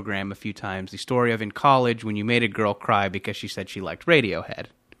this program a few times the story of in college when you made a girl cry because she said she liked Radiohead.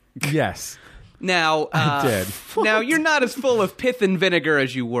 Yes. Now, I did. Now you're not as full of pith and vinegar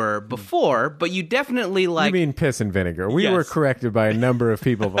as you were before, but you definitely like. You mean piss and vinegar? We were corrected by a number of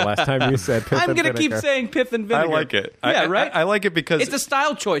people the last time you said piss and vinegar. I'm going to keep saying pith and vinegar. I like it. Yeah, right. I like it because it's a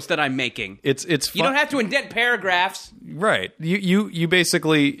style choice that I'm making. It's you don't have to indent paragraphs, right? You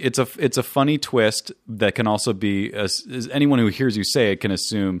basically it's a funny twist that can also be anyone who hears you say it can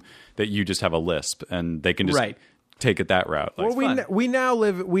assume that you just have a lisp and they can just. Right. Take it that route. Well,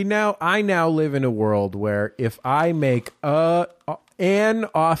 I now live in a world where if I make an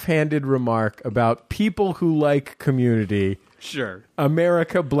offhanded remark about people who like Community, sure,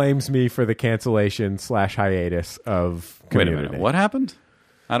 America blames me for the cancellation / hiatus of Community. Wait a minute, what happened?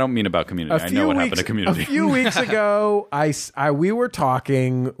 I don't mean about Community. I know what happened to Community. A few weeks ago, we were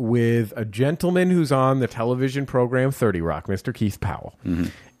talking with a gentleman who's on the television program 30 Rock, Mr. Keith Powell. Mm-hmm.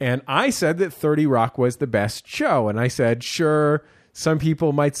 And I said that 30 Rock was the best show. And I said, sure, some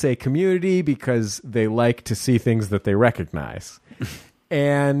people might say Community because they like to see things that they recognize.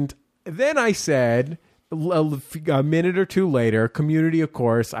 And then I said, a minute or two later, Community, of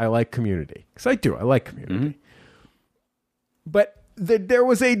course, I like Community. Because I do. I like Community. Mm-hmm. But there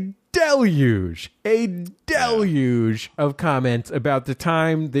was a deluge of comments about the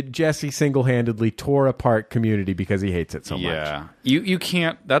time that Jesse single-handedly tore apart Community because he hates it so much. Yeah. You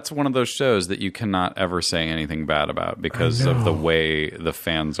can't... That's one of those shows that you cannot ever say anything bad about because of the way the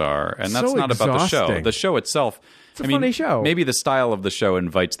fans are. And that's not about the show. The show itself... It's a funny show. Maybe the style of the show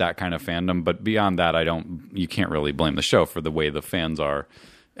invites that kind of fandom, but beyond that, you can't really blame the show for the way the fans are.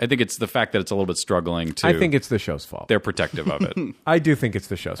 I think it's the fact that it's a little bit struggling to... I think it's the show's fault. They're protective of it. I do think it's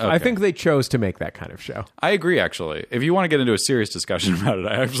the show's fault. I think they chose to make that kind of show. I agree, actually. If you want to get into a serious discussion about it,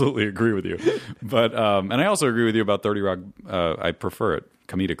 I absolutely agree with you. But and I also agree with you about 30 Rock. I prefer it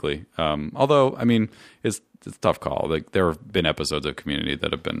comedically. Although, I mean, it's a tough call. Like there have been episodes of Community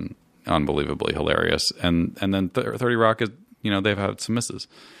that have been unbelievably hilarious. And then 30 Rock is, they've had some misses.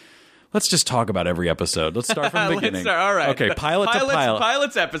 Let's just talk about every episode. Let's start from the beginning. All right. Okay, Pilot's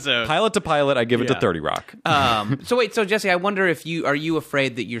episode. Pilot to pilot, I give it to 30 Rock. So Jesse, I wonder if are you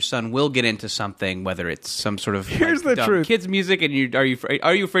afraid that your son will get into something, whether it's some sort of truth. kids music, and are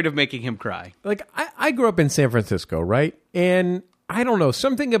you afraid of making him cry? Like I grew up in San Francisco, right? And I don't know,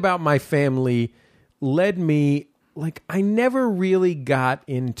 something about my family led me, like I never really got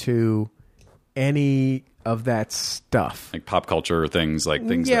into any of that stuff, like pop culture things, like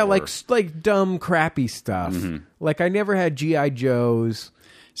things. Yeah, like dumb, crappy stuff. Mm-hmm. Like I never had G.I. Joes.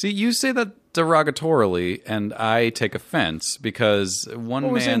 See, you say that derogatorily, and I take offense because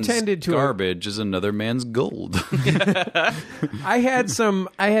one man's garbage is another man's gold. I had some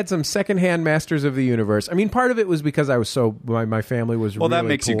secondhand Masters of the Universe. I mean, part of it was because I was my family was really that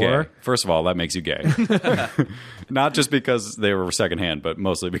makes poor. You gay. First of all, that makes you gay. Not just because they were secondhand, but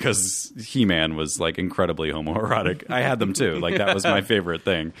mostly because He-Man was like incredibly homoerotic. I had them too. Like that was my favorite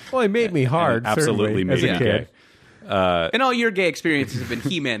thing. Well, it made me hard. Absolutely made me gay. And all your gay experiences have been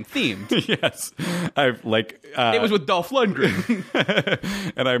He-Man themed. Yes, it was with Dolph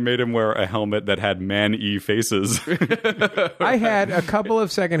Lundgren, and I made him wear a helmet that had man-y faces. I had a couple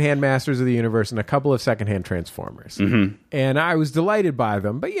of secondhand Masters of the Universe and a couple of secondhand Transformers, and I was delighted by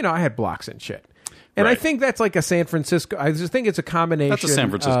them. But I had blocks and shit. And I think that's like a San Francisco... I just think it's a combination... That's a San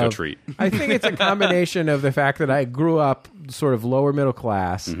Francisco treat. I think it's a combination of the fact that I grew up sort of lower middle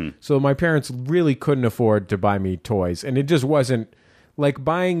class, so my parents really couldn't afford to buy me toys. And it just wasn't... Like,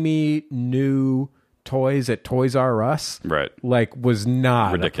 buying me new toys at Toys R Us was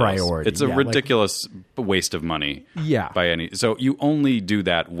not ridiculous. A priority. It's a ridiculous waste of money. Yeah. So you only do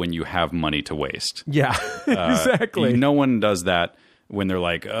that when you have money to waste. Yeah, exactly. No one does that when they're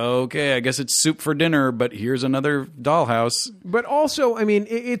like, okay, I guess it's soup for dinner, but here's another dollhouse. But also, I mean,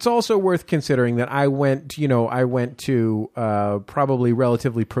 it's also worth considering that I went to probably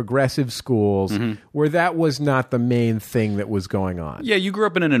relatively progressive schools where that was not the main thing that was going on. Yeah, you grew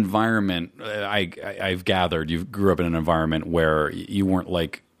up in an environment, I've gathered, you grew up in an environment where you weren't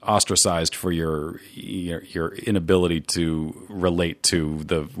like ostracized for your inability to relate to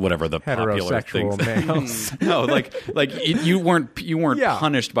the whatever the popular heterosexual things. males. No, you weren't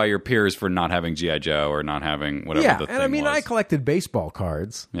punished by your peers for not having G.I. Joe or not having whatever Yeah, the thing and I mean, was. I collected baseball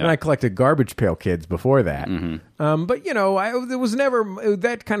cards, Yeah. and I collected Garbage Pail Kids before that. But there was never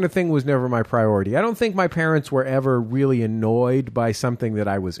that kind of thing was never my priority. I don't think my parents were ever really annoyed by something that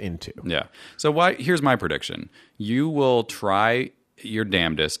I was into. Yeah. So here's my prediction. You will try your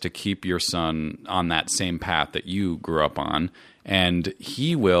damnedest to keep your son on that same path that you grew up on, and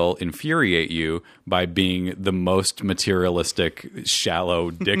he will infuriate you by being the most materialistic, shallow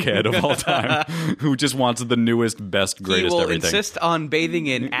dickhead of all time who just wants the newest, best, greatest He will everything. insist on bathing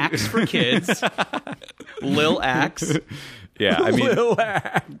in Axe for Kids, Lil Axe. Yeah, I mean, Lil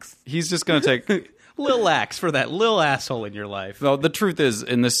Axe. he's just going to take... Lil Axe for that lil asshole in your life. Well, the truth is,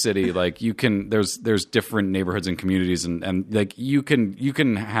 in this city, like there's different neighborhoods and communities, and like you can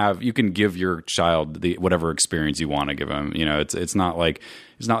give your child the whatever experience you want to give him. You know, it's not like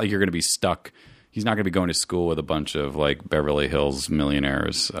you're going to be stuck. He's not going to be going to school with a bunch of like Beverly Hills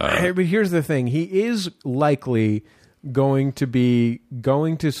millionaires. But here's the thing: he is likely going to be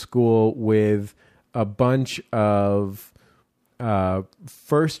going to school with a bunch of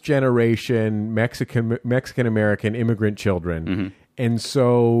first generation Mexican American immigrant children. And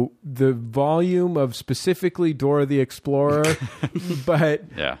so the volume of specifically Dora the Explorer, but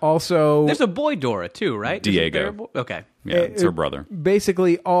Yeah. also There's a boy Dora too, right? Isn't Diego. there a boy? Okay. Yeah, it's her brother.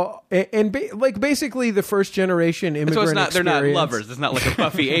 basically all basically the first generation immigrant So it's not they're not experience. lovers. It's not like a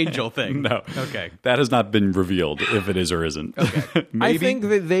Buffy Angel thing. No. Okay. That has not been revealed if it is or isn't. Okay. I think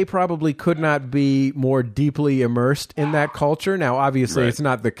that they probably could not be more deeply immersed in that culture. Now, obviously, Right. it's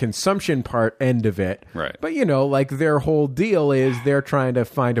not the consumption part end of it. Right. But, like their whole deal is they're trying to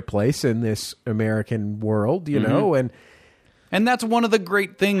find a place in this American world, you know, and And that's one of the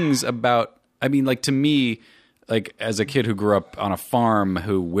great things about, I mean, like to me, like as a kid who grew up on a farm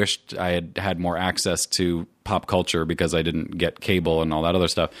who wished I had had more access to pop culture because I didn't get cable and all that other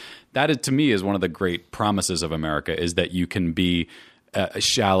stuff, that is, to me, is one of the great promises of America, is that you can be a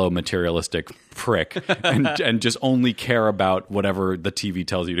shallow, materialistic prick and just only care about whatever the TV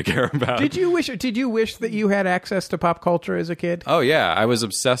tells you to care about. Did you wish that you had access to pop culture as a kid? Oh yeah, I was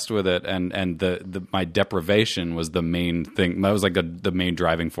obsessed with it, and the my deprivation was the main thing. That was like the main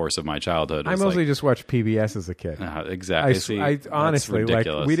driving force of my childhood. I mostly just watched PBS as a kid. Exactly. See, I that's honestly, like,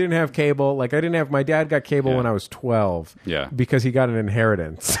 ridiculous. we didn't have cable. Like, my dad got cable Yeah. when I was 12. Yeah. Because he got an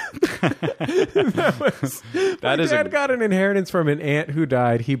inheritance. That is Dad got an inheritance from an aunt who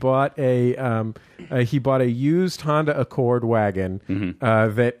died. He bought a used Honda Accord wagon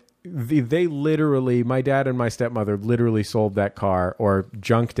that they literally, my dad and my stepmother literally sold that car or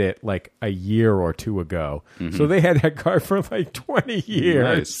junked it like a year or two ago. So they had that car for like 20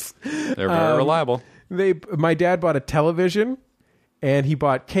 years. Nice. They're very reliable. My dad bought a television and he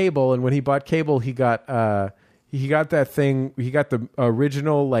bought cable, and when he bought cable, he got that thing. He got the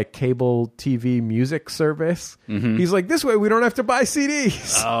original like cable TV music service. He's like, this way we don't have to buy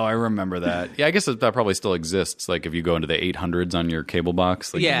CDs. Oh, I remember that. Yeah, I guess that probably still exists. Like if you go into the 800s on your cable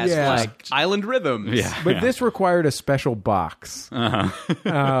box. Like, Yeah, it's Yeah. like Island Rhythms. Yeah. But this required a special box,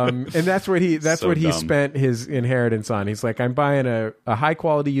 and that's what he So dumb. spent his inheritance on. He's like, I'm buying a high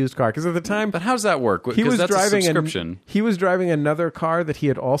quality used car, because at the time But how does that work? he Because was that's driving a subscription. he was driving another car that he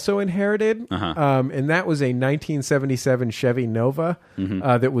had also inherited, and that was a 1977 Chevy Nova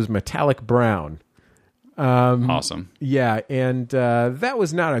that was metallic brown. Awesome. Yeah, and that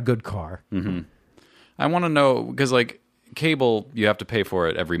was not a good car. I want to know, because like cable, you have to pay for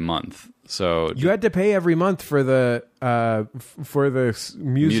it every month. So You had to pay every month for the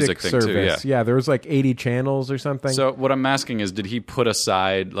music thing too, service. yeah. There was like 80 channels or something. So what I'm asking is, did he put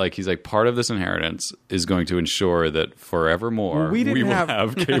aside, like he's like, part of this inheritance is going to ensure that forevermore We didn't will have-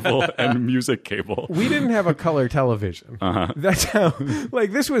 have cable and music cable. we didn't have a color television. That's how.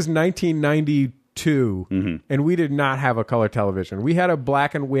 Like, this was 1992, and we did not have a color television. We had two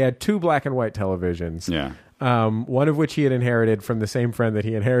black and white televisions. Yeah. One of which he had inherited from the same friend that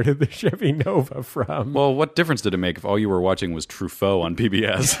he inherited the Chevy Nova from. Well, what difference did it make if all you were watching was Truffaut on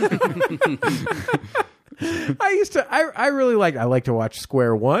PBS? I like to watch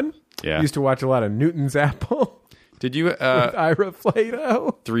Square One. Yeah. I used to watch a lot of Newton's Apple. Did you With Ira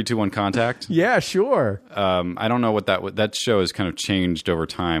Flato. 3, 2, 1 Contact? Yeah, sure. I don't know what that show has kind of changed over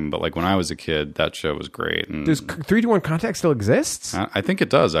time, but like when I was a kid, that show was great. And Does 3-2-1 Contact still exists? I think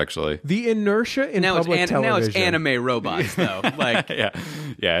it does actually. The inertia in Now public television. now it's anime robots though. Like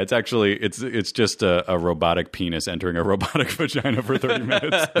Yeah, it's actually it's just a robotic penis entering a robotic vagina for 30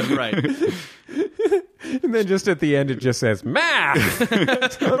 minutes. right. And then just at the end, it just says math.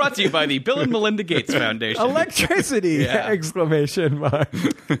 Brought to you by the Bill and Melinda Gates Foundation. Electricity! Exclamation mark.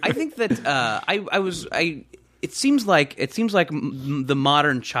 I think that it seems like the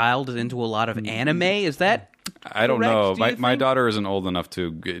modern child is into a lot of anime. Is that? I don't correct, know. do you My think? daughter isn't old enough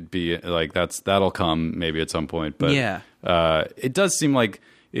to be like that'll come maybe at some point. But Yeah. It does seem like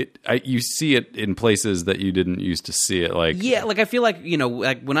you see it in places that you didn't used to see it. Like Yeah, I feel like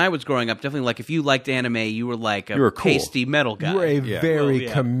like when I was growing up, definitely like if you liked anime, you were like a You were cool. pasty metal guy. You were a very Well,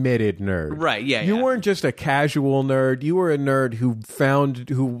 yeah. committed nerd. Right, yeah, You yeah. weren't just a casual nerd. You were a nerd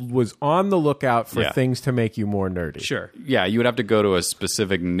who was on the lookout for Yeah. things to make you more nerdy. Sure. Yeah, you would have to go to a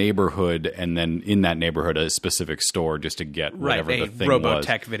specific neighborhood, and then in that neighborhood, a specific store just to get whatever a the thing was.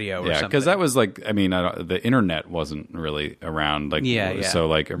 Robotech video or Yeah, something. because that was like, I mean, the internet wasn't really around. Like, Yeah. So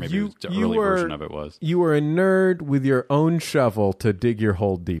like, or maybe it was the early version of it was. You were a nerd with your own shovel to dig your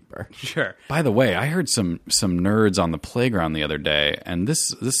hole deeper. Sure. By the way, I heard some nerds on the playground the other day, and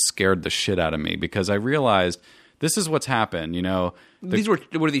this scared the shit out of me because I realized this is what's happened. You know, These were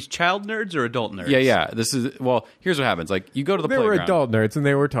these child nerds or adult nerds? yeah. This is here's what happens. Like, you go to the They were playground. adult nerds, and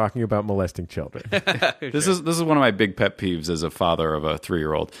they were talking about molesting children. This is one of my big pet peeves as a father of a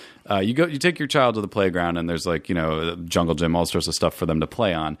 3-year-old. You take your child to the playground, and there's like jungle gym, all sorts of stuff for them to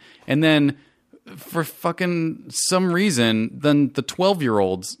play on, and then for fucking some reason, then the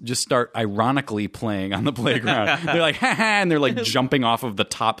 12-year-olds just start ironically playing on the playground. They're like, ha ha, and they're like jumping off of the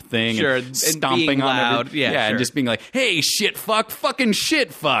top thing Sure, and and stomping being on loud. every, Yeah, and sure. just being like, hey, shit, fuck, fucking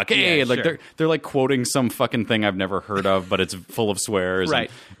shit, fuck, hey, Yeah, like sure. they're like quoting some fucking thing I've never heard of, but it's full of swears, Right.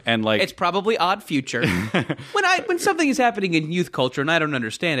 And like It's probably Odd Future. when something is happening in youth culture and I don't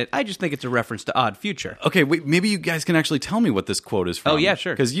understand it, I just think it's a reference to Odd Future. Okay, wait, maybe you guys can actually tell me what this quote is from. Oh, yeah,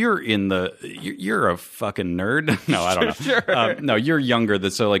 sure. Because you're a fucking nerd. No, I don't know. Sure. No, you're younger,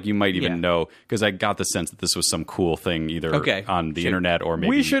 so like you might even Yeah. know. Because I got the sense that this was some cool thing, either Okay, on the sure. internet or maybe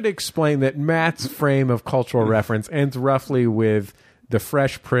We should explain that Matt's frame of cultural reference ends roughly with The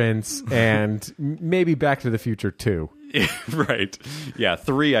Fresh Prince and maybe Back to the Future 2. right. Yeah,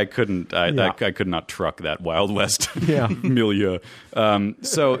 3. I couldn't. I could not truck that Wild West Yeah. milieu.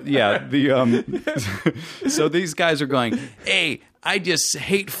 So yeah, so these guys are going, hey. I just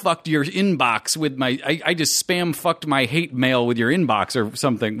hate fucked your inbox with my. I just spam fucked my hate mail with your inbox or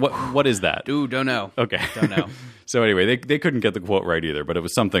something. What is that? Ooh, don't know. Okay, Don't know. So anyway, they couldn't get the quote right either, but it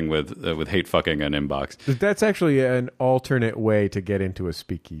was something with hate fucking an inbox. That's actually an alternate way to get into a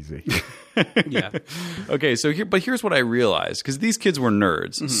speakeasy. Yeah. Okay, so here's what I realized, because these kids were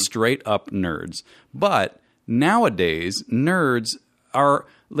nerds, straight up nerds. But nowadays, nerds are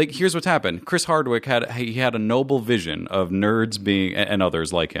like, here's what's happened. Chris Hardwick had a noble vision of nerds being, and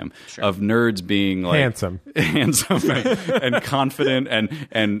others like him, of nerds being like Handsome and confident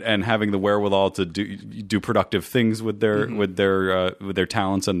and having the wherewithal to do productive things with their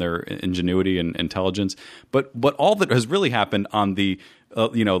talents and their ingenuity and intelligence. But all that has really happened on the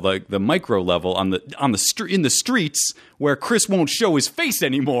like the micro level in the streets where Chris won't show his face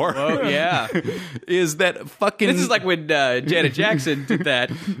anymore. Oh, yeah. Is that fucking? This is like when Janet Jackson did that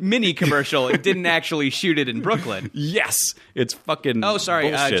mini commercial and didn't actually shoot it in Brooklyn. Yes, it's fucking. Oh, sorry,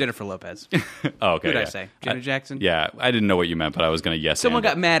 bullshit. Jennifer Lopez. Oh, okay. Who did I yeah. say? Janet Jackson? Yeah, I didn't know what you meant, but I was going to yes. Someone and it.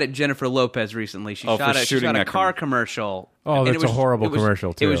 got mad at Jennifer Lopez recently. She Oh, for shot a shooting that car commercial. Oh, and that's a horrible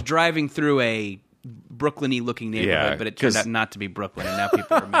commercial, too. It was driving through a Brooklyn-y looking neighborhood, Yeah, but it turned 'cause- out not to be Brooklyn, and now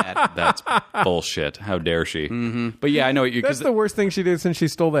people are mad. That's bullshit. How dare she? Mm-hmm. But yeah, I know what you. That's Because the worst thing she did since she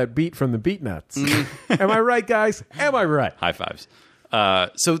stole that beat from the Beatnuts. Am I right, guys? Am I right? high fives.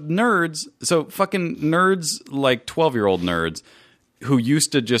 So fucking nerds, like 12-year-old nerds who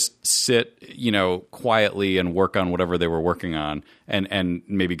used to just sit, quietly and work on whatever they were working on and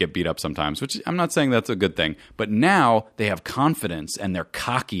maybe get beat up sometimes, which I'm not saying that's a good thing. But now they have confidence and they're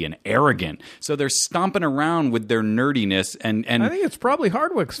cocky and arrogant. So they're stomping around with their nerdiness and I think it's probably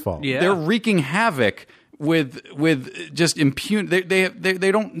Hardwick's fault. Yeah. they're wreaking havoc with just impune.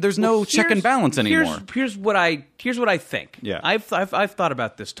 They don't. There's no check and balance anymore. Here's what I think. Yeah. I've thought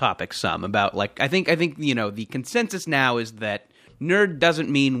about this topic some about like I think the consensus now is that nerd doesn't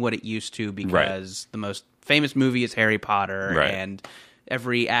mean what it used to because the most famous movie is Harry Potter Right. and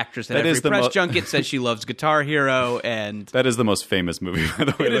every actress at That every is the press mo- junket says she loves Guitar Hero and That is the most famous movie, by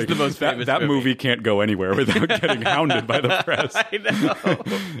the way. It is the most famous That movie. movie can't go anywhere without getting hounded by the press. I know.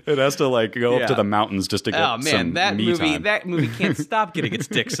 It has to go Yeah. up to the mountains just to get Oh man, some that me movie time. that movie can't stop getting its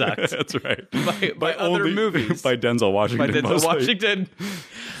dick sucked. That's right. by other movies. by Denzel Washington. by Denzel mostly. Washington.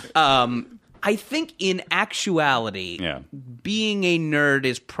 I think in actuality, being a nerd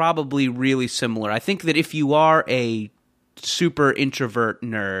is probably really similar. I think that if you are a super introvert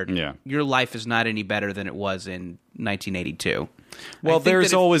nerd, Yeah. your life is not any better than it was in 1982. Well, I think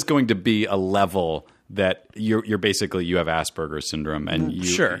there's that if- always going to be a level that you're basically you have Asperger's syndrome, and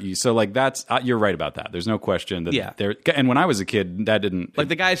so like that's you're right about that. There's no question that there. And when I was a kid, that didn't like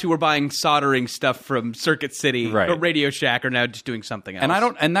the guys who were buying soldering stuff from Circuit City Right. or Radio Shack are now just doing something else. And I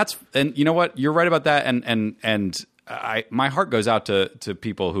don't, and you know what? You're right about that. And my heart goes out to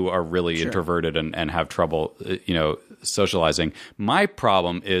people who are really introverted and have trouble, socializing. My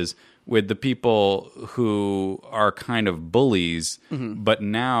problem is with the people who are kind of bullies, but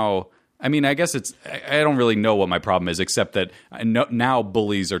now. I mean, I guess I don't really know what my problem is, except that now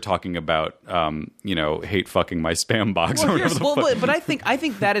bullies are talking about, hate fucking my spam box. Well, or whatever the fuck. but I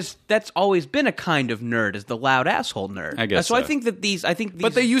think that's always been a kind of nerd, is the loud asshole nerd. I guess so. so. I think these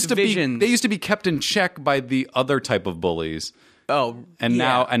But they used divisions, to be kept in check by the other type of bullies. Oh, and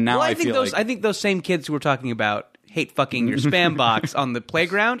yeah. now well, I think feel those like I think those same kids who were talking about hate fucking your spam box on the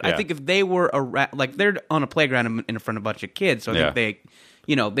playground. Yeah. I think if they were like they're on a playground in front of a bunch of kids, so I think they.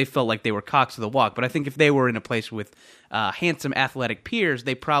 They felt like they were cocks of the walk. But I think if they were in a place with handsome, athletic peers,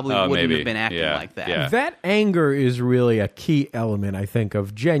 they probably wouldn't have been acting like that. Yeah. That anger is really a key element, I think,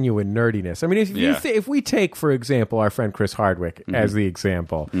 of genuine nerdiness. I mean, if we take, for example, our friend Chris Hardwick as the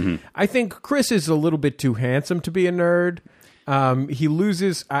example, I think Chris is a little bit too handsome to be a nerd. He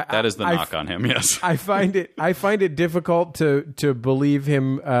loses. That is the knock on him. Yes, I find it difficult to believe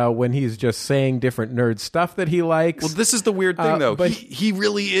him when he's just saying different nerd stuff that he likes. Well, this is the weird thing, though. But he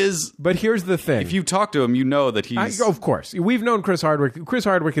really is. But here's the thing: if you talk to him, you know that he's. Of course, we've known Chris Hardwick. Chris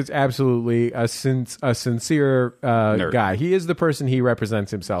Hardwick is absolutely a sincere guy. He is the person he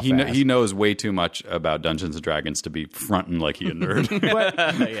represents himself as. He knows way too much about Dungeons and Dragons to be fronting like he a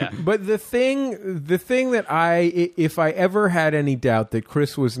nerd. But the thing that if I ever had any doubt that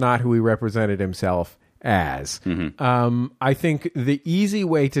Chris was not who he represented himself as, I think the easy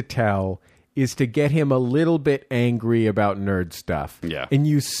way to tell is to get him a little bit angry about nerd stuff. Yeah. And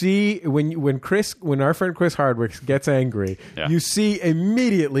you see when our friend Chris Hardwick gets angry, you see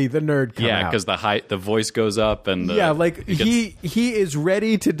immediately the nerd come out. Yeah, because the voice goes up and he is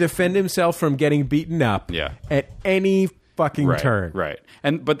ready to defend himself from getting beaten up at any fucking turn. Right.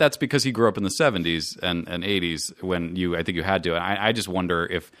 But that's because he grew up in the 70s and 80s when I think you had to. And I just wonder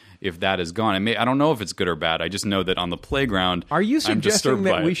if that is gone. I don't know if it's good or bad. I just know that on the playground, are you suggesting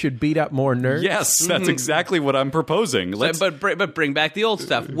that we should beat up more nerds? Yes, that's exactly what I'm proposing. But bring back the old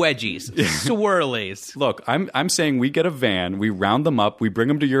stuff: wedgies, swirlies. Look, I'm saying we get a van, we round them up, we bring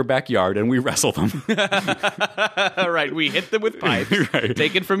them to your backyard, and we wrestle them. Right, we hit them with pipes,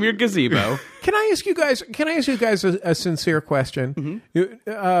 taken from your gazebo. Can I ask you guys a sincere question?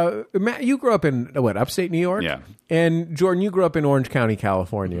 Matt, you grew up in upstate New York? Yeah. And Jordan, you grew up in Orange County,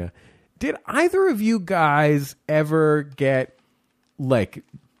 California. Did either of you guys ever get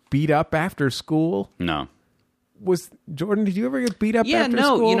beat up after school? No. Jordan, did you ever get beat up after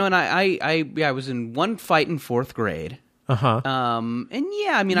no, school? And I was in one fight in fourth grade. And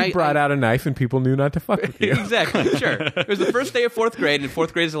you brought out a knife and people knew not to fuck with you. Exactly, sure. It was the first day of fourth grade, and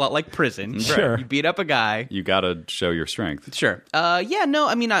fourth grade is a lot like prison. Sure. You beat up a guy. You got to show your strength. Sure. My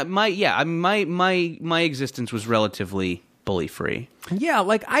existence was relatively bully free. Yeah,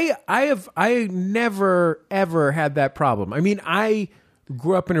 I never ever had that problem. I mean, I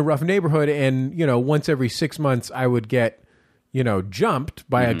grew up in a rough neighborhood, and once every 6 months I would get jumped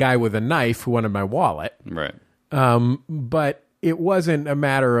by a guy with a knife who wanted my wallet. Right. But it wasn't a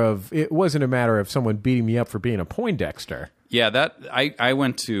matter of someone beating me up for being a Poindexter. Yeah, that I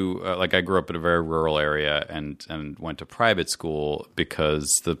went to I grew up in a very rural area and went to private school because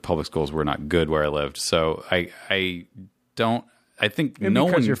the public schools were not good where I lived. So I think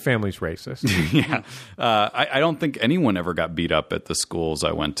because your family's racist. Yeah. I don't think anyone ever got beat up at the schools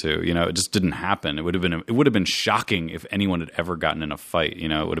I went to. It just didn't happen. It would have been shocking if anyone had ever gotten in a fight.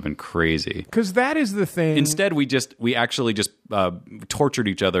 It would have been crazy. Because that is the thing. Instead, we actually just tortured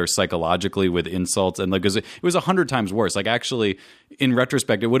each other psychologically with insults, and it was 100 times worse. Actually, in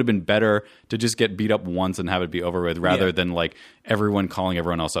retrospect, it would have been better to just get beat up once and have it be over with, rather than everyone calling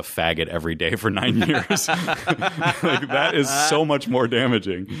everyone else a faggot every day for 9 years. That is so much more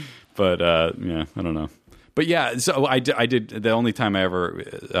damaging. But I don't know. But yeah, so I did. The only time I ever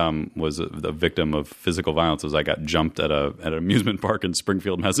was the victim of physical violence was I got jumped at an amusement park in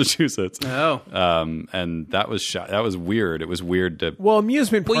Springfield, Massachusetts. Oh, and that was weird. It was weird to. Well,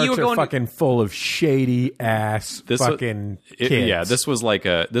 amusement parks are fucking full of shady ass kids. Yeah, this was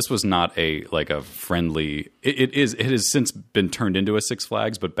not a friendly. It has since been turned into a Six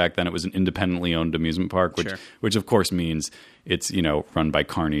Flags, but back then it was an independently owned amusement park, which of course means it's run by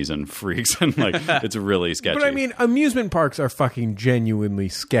carnies and freaks, and it's really sketchy. But I mean, amusement parks are fucking genuinely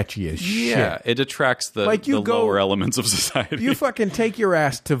sketchy as shit. Yeah, it attracts the lower elements of society. You fucking take your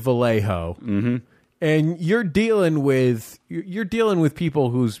ass to Vallejo, and you're dealing with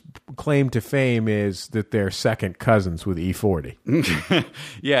people whose claim to fame is that they're second cousins with E40.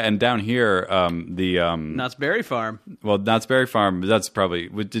 Yeah, and down here, Knott's Berry Farm. Well, Knott's Berry Farm. That's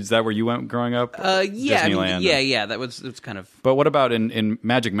probably is that where you went growing up? Yeah, Disneyland. yeah. That was kind of. But what about in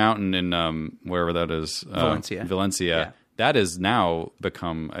Magic Mountain in wherever that is, Valencia? Valencia. Yeah. That has now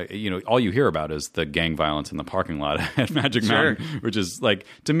become, all you hear about is the gang violence in the parking lot at Magic Mountain, which is like,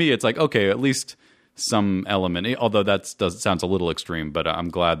 to me, it's like, okay, at least some element, although that sounds a little extreme, but I'm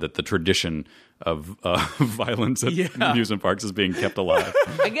glad that the tradition of violence at amusement parks is being kept alive.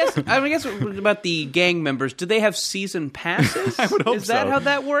 I guess about the gang members, do they have season passes? I would hope Is that so. how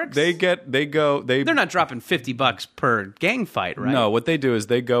that works? They're not dropping $50 per gang fight, right? No, what they do is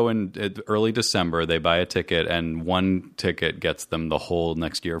they go in early December, they buy a ticket, and one ticket gets them the whole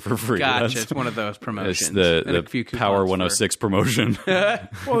next year for free. Gotcha. It's one of those promotions. It's the Power 106 promotion.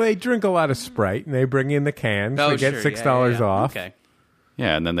 Well, they drink a lot of Sprite, and they bring in the cans. Oh, they get sure. $6 off. Okay.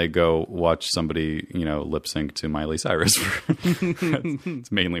 Yeah, and then they go watch somebody, lip sync to Miley Cyrus.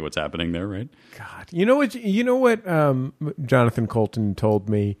 It's mainly what's happening there, right? God, you know what? Jonathan Colton told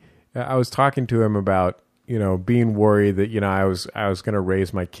me. I was talking to him about being worried that I was going to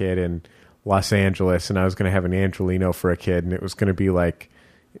raise my kid in Los Angeles, and I was going to have an Angelino for a kid, and it was going to be like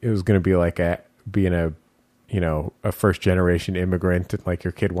being a first generation immigrant, and like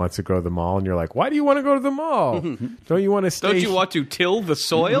your kid wants to go to the mall, and you're like, why do you want to go to the mall? Don't you want to stay? Don't you want to till the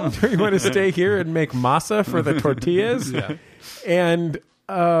soil? Don't you want to stay here and make masa for the tortillas? Yeah. And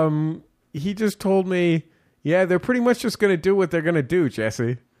he just told me, yeah, they're pretty much just going to do what they're going to do,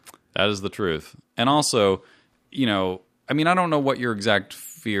 Jesse. That is the truth. And also, I don't know what your exact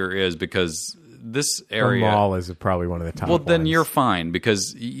fear is, because this area, the mall is probably one of the top Well, then ones. you're fine,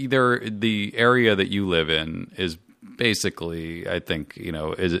 because either the area that you live in is basically, I think,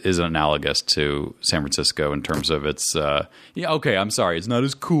 is analogous to San Francisco in terms of its. Okay, I'm sorry, it's not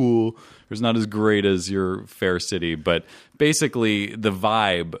as cool. It's not as great as your fair city, but basically the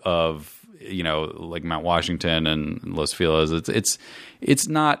vibe of like Mount Washington and Los Feliz, it's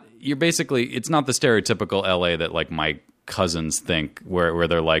not. It's not the stereotypical LA that like my cousins think, where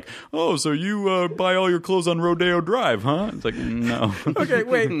they're like, oh, so you buy all your clothes on Rodeo Drive, huh? It's like, no. Okay,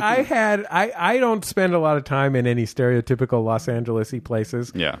 wait. I don't spend a lot of time in any stereotypical Los Angeles-y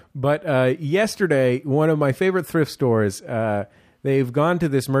places. Yeah. But yesterday, one of my favorite thrift stores, they've gone to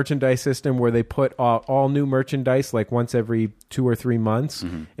this merchandise system where they put all new merchandise like once every 2 or 3 months.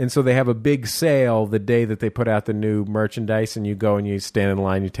 Mm-hmm. And so they have a big sale the day that they put out the new merchandise, and you go and you stand in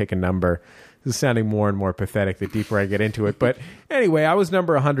line, you take a number. This is sounding more and more pathetic the deeper I get into it. But anyway, I was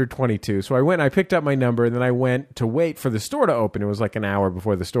number 122. So I went, I picked up my number, and then I went to wait for the store to open. It was like an hour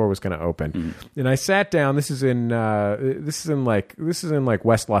before the store was going to open. Mm-hmm. And I sat down. This is in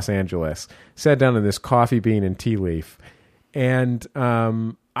West Los Angeles. Sat down in this coffee bean and tea leaf. And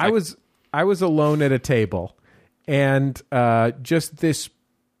I was alone at a table. And there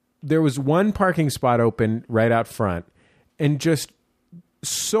was one parking spot open right out front. And just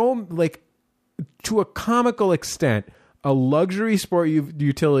so, like, to a comical extent, a luxury sport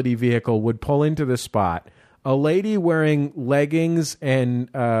utility vehicle would pull into the spot. A lady wearing leggings and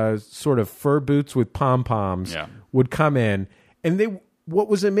sort of fur boots with pom-poms would come in. And what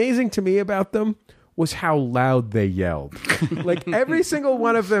was amazing to me about them was how loud they yelled. Like, every single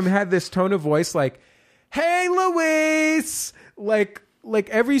one of them had this tone of voice like, hey, Luis! Like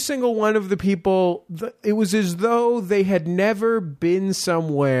every single one of the people, it was as though they had never been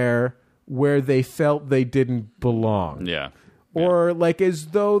somewhere where they felt they didn't belong. Yeah. Or like as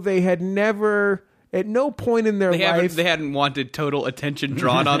though they had never, at no point in their life... They hadn't wanted total attention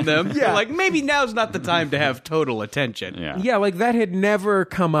drawn on them. Yeah. They're like, maybe now's not the time to have total attention. Yeah. Yeah, like that had never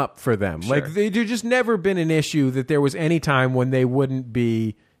come up for them. Sure. Like there just never been an issue that there was any time when they wouldn't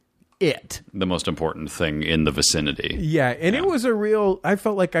be it. The most important thing in the vicinity. Yeah, and it was I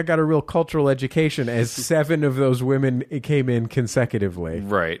felt like I got a real cultural education as 7 of those women came in consecutively.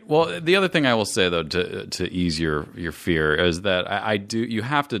 Right. Well, the other thing I will say, though, to ease your fear is that you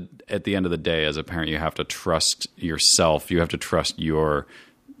have to, at the end of the day, as a parent, you have to trust yourself. You have to trust your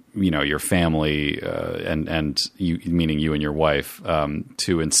family, and you, meaning you and your wife,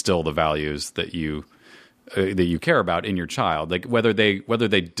 to instill the values that you care about in your child, like whether they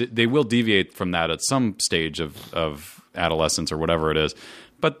will deviate from that at some stage of adolescence or whatever it is,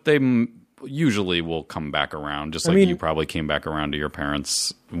 but they usually will come back around, just like you probably came back around to your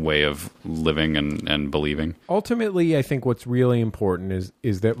parents' way of living and believing. Ultimately, I think what's really important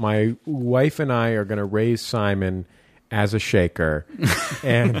is that my wife and I are going to raise Simon as a shaker,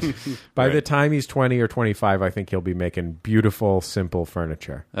 and by the time he's 20 or 25, I think he'll be making beautiful, simple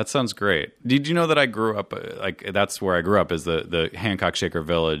furniture. That sounds great. Did you know that I grew up, that's where I grew up, is the Hancock Shaker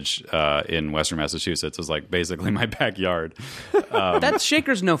Village in Western Massachusetts was like basically my backyard. That's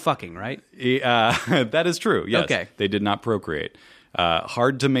Shakers no fucking, right? That is true, yes. Okay. They did not procreate.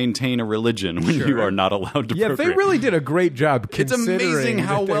 Hard to maintain a religion when you are not allowed to procreate. Yeah, they really did a great job. It's amazing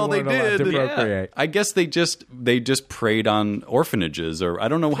how well they did. To procreate. I guess they just preyed on orphanages, or I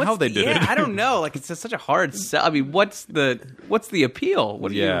don't know how they did it. I don't know. Like, it's just such a hard sell. I mean, what's the appeal?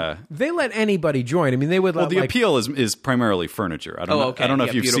 They let anybody join. I mean, they would. Well, the appeal is primarily furniture. I don't know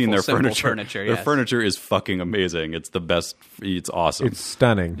if you've seen their furniture. Their furniture is fucking amazing. It's the best. It's awesome. It's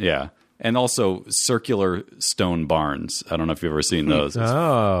stunning. Yeah. And also circular stone barns. I don't know if you've ever seen those.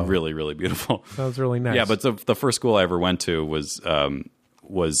 It's really, really beautiful. Sounds really nice. Yeah, but the first school I ever went to was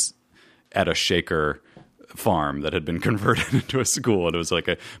at a Shaker farm that had been converted into a school, and it was like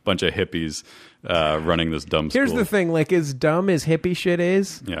a bunch of hippies running this dumb school. Here's the thing, like, as dumb as hippie shit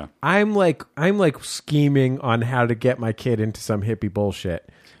is, yeah. I'm like scheming on how to get my kid into some hippie bullshit.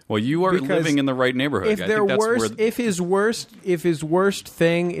 Well, you are living in the right neighborhood. If his worst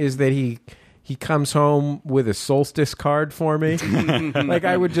thing is that he comes home with a solstice card for me, like,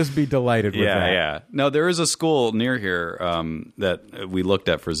 I would just be delighted with that. Yeah. No, there is a school near here that we looked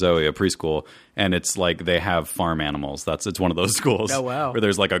at for Zoe, a preschool, and it's like they have farm animals. It's one of those schools. Oh, wow. Where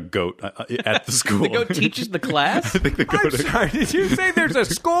there's like a goat at the school. The goat teaches the class? I think the goat. I'm sorry, did you say there's a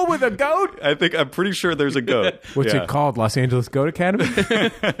school with a goat? I'm pretty sure there's a goat. What's it called? Los Angeles Goat Academy?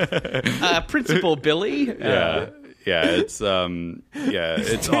 Principal Billy? Yeah. Yeah, it's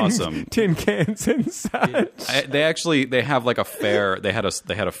awesome. Tin cans and such. They have like a fair. They had a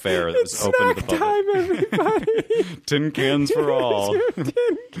fair that was open to the public. Time, everybody. Tin cans for all. Tin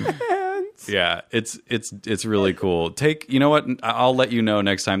cans. Yeah, it's really cool. You know what? I'll let you know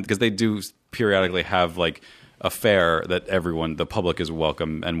next time, because they do periodically have like a fair that the public is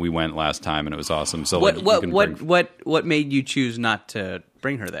welcome, and we went last time and it was awesome. So what made you choose not to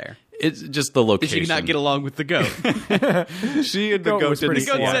bring her there? It's just the location. Did she not get along with the goat? She and the goat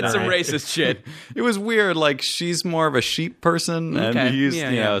said some racist shit. It was weird. Like, she's more of a sheep person, and he's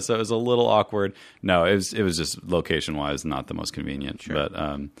so it was a little awkward. No, it was just location wise not the most convenient. Sure.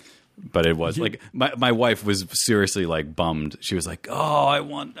 But it was like my wife was seriously like bummed. She was like, "Oh, I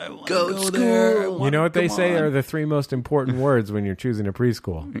want to go there." You know what they say are the three most important words when you're choosing a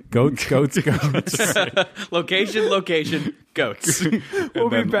preschool? Goats, goats, goats. Location, goats. We'll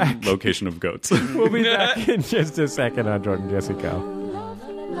be back. Location of goats. We'll be back in just a second on Jordan Jesse Go.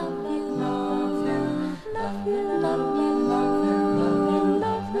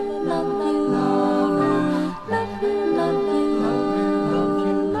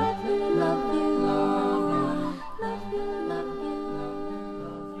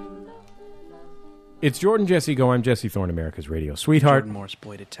 It's Jordan Jesse Go. I'm Jesse Thorne, America's radio sweetheart. Jordan Morse,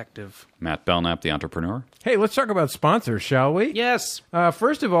 boy detective. Matt Belknap, the entrepreneur. Hey, let's talk about sponsors, shall we? Yes.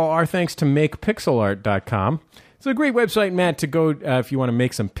 First of all, our thanks to MakePixelArt.com. It's a great website, Matt, to go if you want to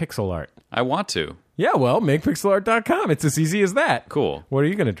make some pixel art. I want to. Yeah, well, MakePixelArt.com. It's as easy as that. Cool. What are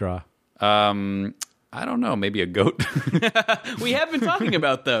you going to draw? I don't know. Maybe a goat. We have been talking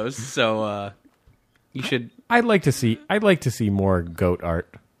about those, so you should. I'd like to see more goat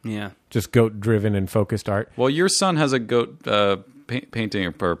art. Yeah. Just goat-driven and focused art. Well, your son has a goat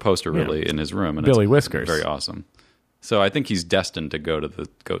painting or poster, really, in his room. And Billy it's Whiskers. Very awesome. So I think he's destined to go to the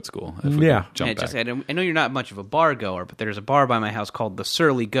goat school. Jump back. I know you're not much of a bar goer, but there's a bar by my house called the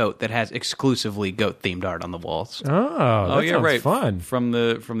Surly Goat that has exclusively goat-themed art on the walls. Oh, that sounds right. Fun. From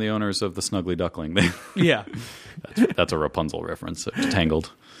the owners of the Snuggly Duckling. Yeah. That's a Rapunzel reference.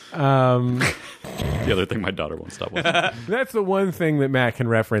 Tangled. The other thing my daughter won't stop watching. That's the one thing that Matt can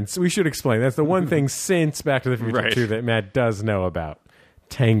reference. We should explain. That's the one thing since Back to the Future 2 that Matt does know about.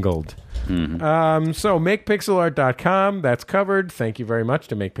 Tangled. Mm-hmm. So MakePixelArt.com. That's covered. Thank you very much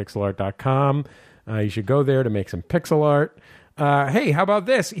to MakePixelArt.com. You should go there to make some pixel art. Hey, how about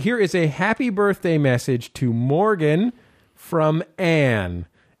this? Here is a happy birthday message to Morgan from Anne.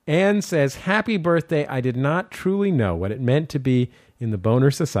 Anne says, "Happy birthday. I did not truly know what it meant to be in the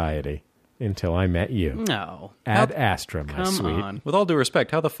Boner Society until I met you." No. Ad Astra, my sweet. On. With all due respect,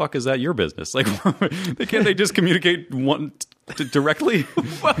 how the fuck is that your business? Like, can't they just communicate Directly?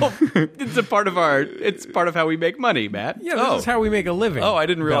 Well, it's part of how we make money, Matt. Yeah, this is how we make a living. Oh, I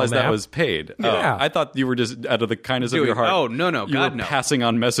didn't realize that Belknap. was paid. Yeah. I thought you were just out of the kindness of Doing- your heart. oh, no, you God, were no. passing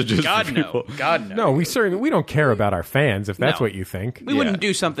on messages God to no. people. God no. No, we don't care about our fans if that's No. what you think. We wouldn't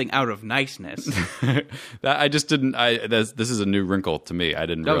do something out of niceness. That I just didn't. This is a new wrinkle to me. I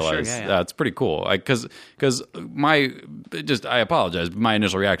didn't Oh, sure, realize. yeah. It's pretty cool. Because I apologize. But my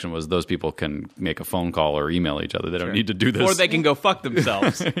initial reaction was those people can make a phone call or email each other. They don't need to do this. Or they can go fuck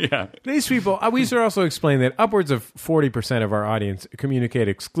themselves. yeah. These people, we should also explain that upwards of 40% of our audience communicate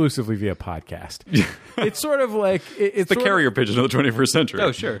exclusively via podcast. It's sort of like it's The sort carrier pigeon of the 21st century.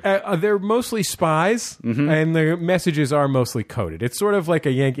 Oh, sure. they're mostly spies, and their messages are mostly coded. It's sort of like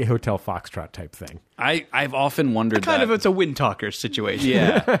a Yankee Hotel Foxtrot type thing. I've often wondered Kind that. of, it's a wind talker situation.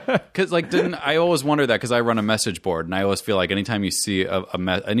 Yeah, because I always wonder that because I run a message board and I always feel like anytime you see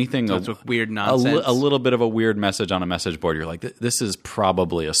anything That's with weird nonsense. a little bit of a weird message on a message board, you're like, this is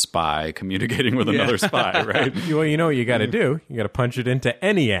probably a spy communicating with another spy, right? Well, you know what you got to do? You got to punch it into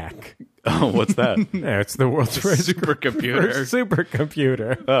ENIAC. Oh, what's that? Yeah, it's the world's first Supercomputer.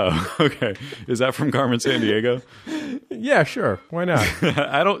 supercomputer. Oh, okay. Is that from Carmen San Diego? Yeah, sure. Why not?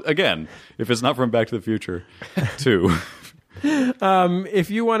 I don't. Again, if it's not from Back to the Future 2. If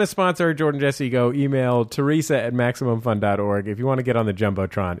you want to sponsor Jordan Jesse Go, email Teresa at MaximumFun.org. If you want to get on the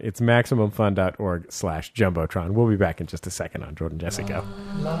Jumbotron, it's MaximumFun.org/Jumbotron. We'll be back in just a second on Jordan Jesse Go.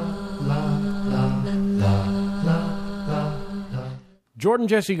 Jordan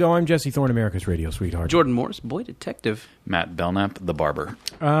Jesse Go. I'm Jesse Thorne, America's radio sweetheart. Jordan Morris, boy detective. Matt Belknap, the barber.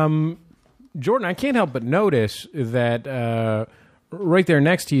 Jordan, I can't help but notice that right there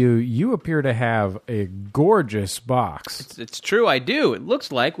next to you, you appear to have a gorgeous box. It's true, I do. It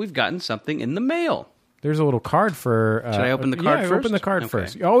looks like we've gotten something in the mail. There's a little card for. Should I open the card first? Open the card Okay.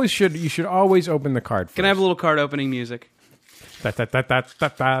 first. You should always open the card first. Can I have a little card opening music? I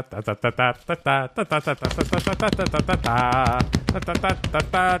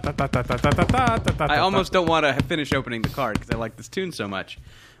almost don't want to finish opening the card because I like this tune so much.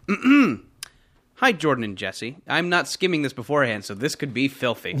 Hi, Jordan and Jesse. I'm not skimming this beforehand, so this could be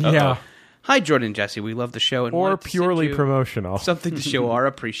filthy. Yeah. Hi, Jordan and Jesse. We love the show. And Or wanted to send purely you promotional. something to show our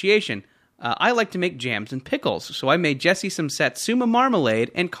appreciation. I like to make jams and pickles, so I made Jesse some Satsuma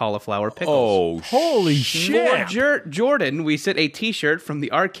marmalade and cauliflower pickles. Holy For shit! Jordan, we sent a T-shirt from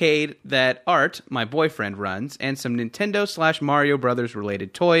the arcade that Art, my boyfriend, runs, and some Nintendo/Mario Brothers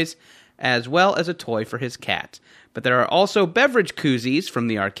related toys, as well as a toy for his cat. But there are also beverage koozies from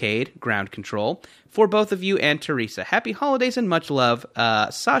the arcade, Ground Control, for both of you and Teresa. Happy holidays and much love,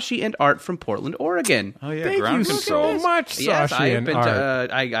 Sashi and Art from Portland, Oregon. Oh yeah, Thank ground you control. so much, Yes, Sashi and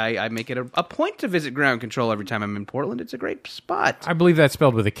Art. I make it a point to visit Ground Control every time I'm in Portland. It's a great spot. I believe that's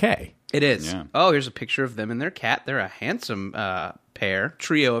spelled with a K. It is. Yeah. Oh, here's a picture of them and their cat. They're a handsome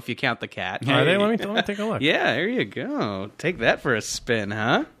trio if you count the cat. Are they? Let me take a look. Yeah, there you go. Take that for a spin,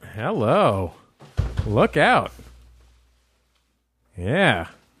 huh? Hello. Look out. Yeah.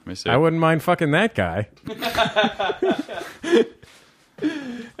 Let me see. I wouldn't mind fucking that guy.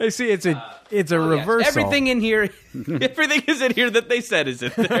 Hey, see, it's a reversal. Everything in here, everything is in here that they said is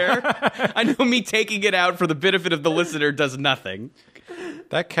in there. I know me taking it out for the benefit of the listener does nothing.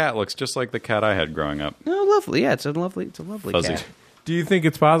 That cat looks just like the cat I had growing up. Oh, lovely. Yeah, it's a lovely Fuzzy. cat. Do you think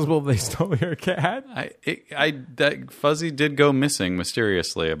it's possible they stole your cat? That Fuzzy did go missing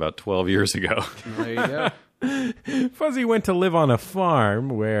mysteriously about 12 years ago. There you go. Fuzzy went to live on a farm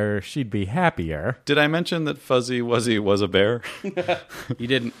where she'd be happier. Did I mention that Fuzzy Wuzzy was a bear? You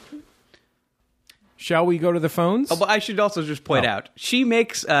didn't. Shall we go to the phones? Oh, but I should also just point out she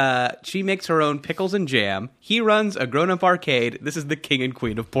makes her own pickles and jam. He runs a grown-up arcade. This is the king and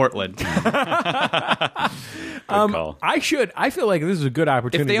queen of Portland. Good call. I feel like this is a good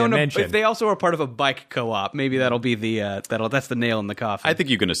opportunity to mention. If they also are part of a bike co-op, maybe that'll be that's the nail in the coffin. I think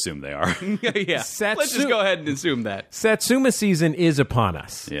you can assume they are. yeah. Let's just go ahead and assume that. Satsuma season is upon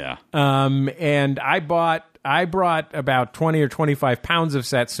us. Yeah. And I brought about 20 or 25 pounds of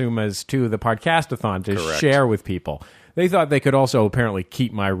Satsumas to the Podcastathon to Correct. share with people. They thought they could also apparently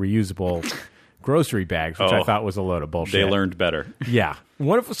keep my reusable grocery bags, which I Oh. thought was a load of bullshit. They learned better. Yeah.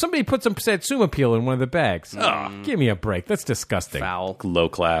 What if somebody put some Satsuma peel in one of the bags? Oh, give me a break. That's disgusting. Foul. Low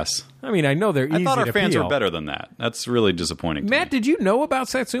class. I mean, I know they're easy I thought our to fans peel. were better than that. That's really disappointing. Matt, did you know about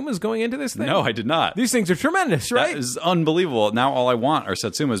Satsumas going into this thing? No, I did not. These things are tremendous, right? That is unbelievable. Now all I want are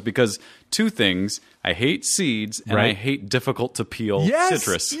Satsumas because two things. I hate seeds and I Right. hate difficult to peel Yes,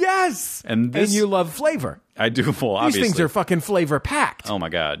 citrus. yes. And this- you love flavor. I do. Well, obviously. These things are fucking flavor packed. Oh my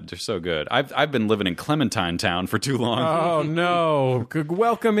God, they're so good. I've been living in Clementine Town for too long. Oh no!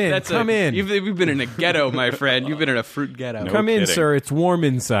 Welcome in. Come in. You've been in a ghetto, my friend. You've been in a fruit ghetto. No Come in, kidding. sir. It's warm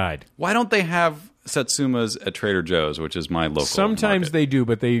inside. Why don't they have Satsumas at Trader Joe's, which is my local? Sometimes market? they do,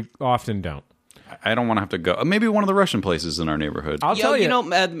 but they often don't. I don't want to have to go. Maybe one of the Russian places in our neighborhood. I'll tell you. You know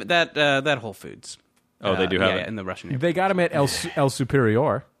that Whole Foods. Oh, they do have it? in the Russian neighborhood. They got them at El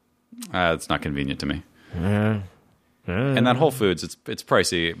Superior. It's not convenient to me. And that Whole Foods, it's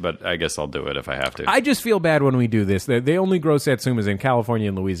pricey, but I guess I'll do it if I have to. I just feel bad when we do this. They only grow Satsumas in California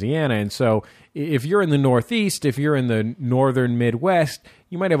and Louisiana, and so if you're in the Northeast, if you're in the northern Midwest,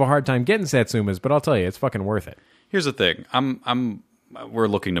 you might have a hard time getting Satsumas, but I'll tell you, it's fucking worth it. Here's the thing. We're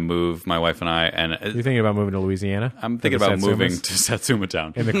looking to move, my wife and I, and You're thinking about moving to Louisiana? I'm thinking about moving to Satsuma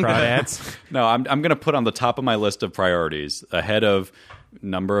Town. In the crawdads? No, I'm going to put on the top of my list of priorities, ahead of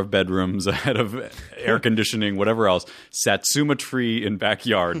number of bedrooms, ahead of air conditioning, whatever else, Satsuma tree in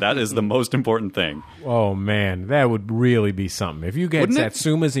backyard. That is the most important thing. Oh, man, that would really be something. If you get Wouldn't it?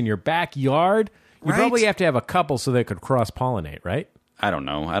 Satsumas in your backyard, you Right? probably have to have a couple so they could cross-pollinate, right? I don't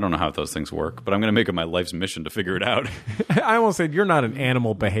know how those things work, but I'm going to make it my life's mission to figure it out. I almost said you're not an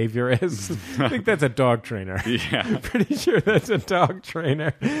animal behaviorist. I think that's a dog trainer. Yeah. I'm pretty sure that's a dog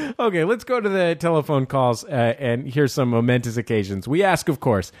trainer. Okay, let's go to the telephone calls and here's some momentous occasions. We ask, of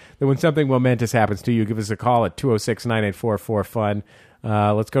course, that when something momentous happens to you, give us a call at 206-984-4FUN.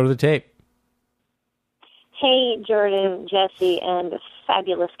 Let's go to the tape. Hey, Jordan, Jesse, and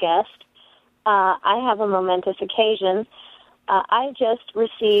fabulous guest. I have a momentous occasion. I just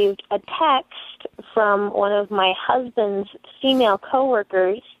received a text from one of my husband's female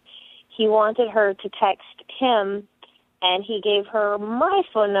coworkers. He wanted her to text him, and he gave her my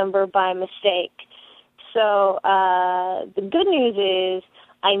phone number by mistake. So the good news is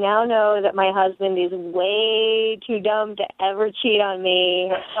I now know that my husband is way too dumb to ever cheat on me.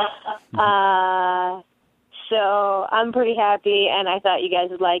 So I'm pretty happy, and I thought you guys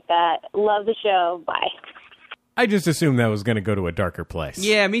would like that. Love the show. Bye. I just assumed that was going to go to a darker place.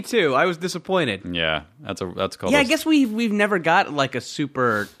 Yeah, me too. I was disappointed. Yeah, that's called. Yeah, I guess we've never got like a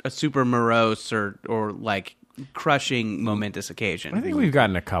super morose or like crushing momentous occasion. I think we've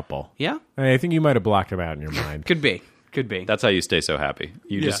gotten a couple. Yeah, I think you might have blocked them out in your mind. could be. That's how you stay so happy.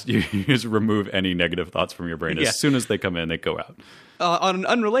 You just remove any negative thoughts from your brain. Yeah. As soon as they come in, they go out. On an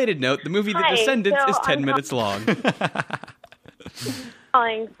unrelated note, the movie The Hi, Descendants so is 10 I'm minutes long.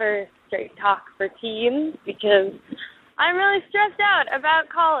 Calling for Straight Talk for Teens because I'm really stressed out about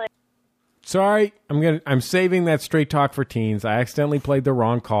college. Sorry, I'm saving that Straight Talk for Teens. I accidentally played the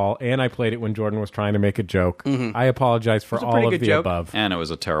wrong call, and I played it when Jordan was trying to make a joke. I apologize for a all pretty of good the joke. above. And it was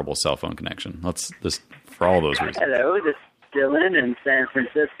a terrible cell phone connection. For all those reasons. Hello, this is Dylan in San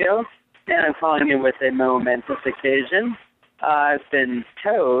Francisco, and I'm calling you with a momentous occasion. I've been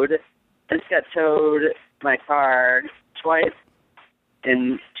towed. I just got towed my car twice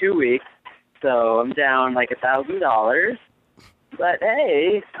in 2 weeks, so I'm down like $1,000. But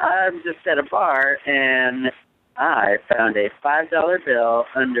hey, I'm just at a bar, and I found a $5 bill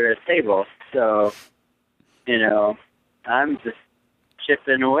under a table. So, I'm just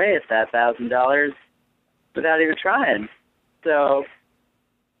chipping away at that $1,000 without even trying. So,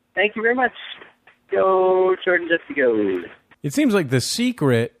 thank you very much. Go, Jordan, just go. It seems like the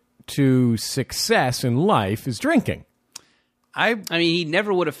secret to success in life is drinking. I mean, he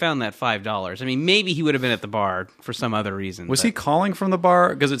never would have found that $5. I mean, maybe he would have been at the bar for some other reason. Was he calling from the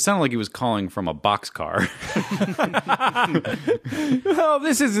bar? Because it sounded like he was calling from a boxcar. Well,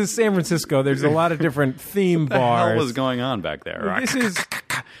 this is in San Francisco. There's a lot of different theme What the bars. hell was going on back there?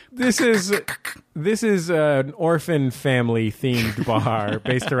 This is an orphan family themed bar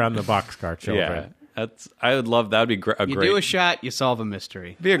based around the boxcar children. Yeah, I would love that. Would be You great. do a shot, you solve a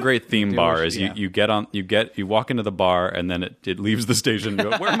mystery. Be a great theme bar. Is yeah. you walk into the bar and then it leaves the station. You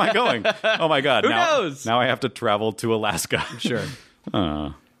go, where am I going? Oh my god! Who knows? Now I have to travel to Alaska. Sure.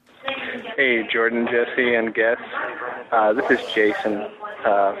 Hey, Jordan, Jesse, and guests. This is Jason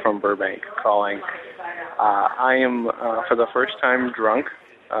from Burbank calling. I am, for the first time, drunk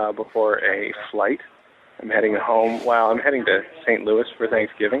before a flight. I'm heading home. I'm heading to St. Louis for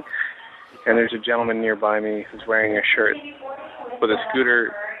Thanksgiving. And there's a gentleman nearby me who's wearing a shirt with a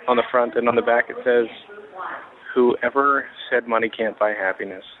scooter on the front, and on the back it says, "Whoever said money can't buy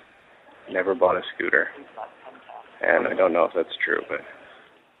happiness never bought a scooter." And I don't know if that's true, but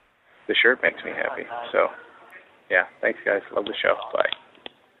the shirt makes me happy. So, yeah, thanks, guys. Love the show. Bye.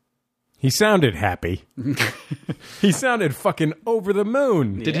 He sounded happy. He sounded fucking over the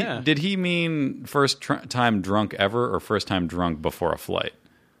moon. Did he mean first time drunk ever or first time drunk before a flight?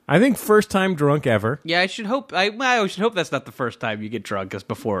 I think first time drunk ever. Yeah, I should hope. I should hope that's not the first time you get drunk, is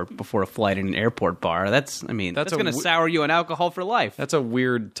before a flight in an airport bar. That's going to sour you on alcohol for life. That's a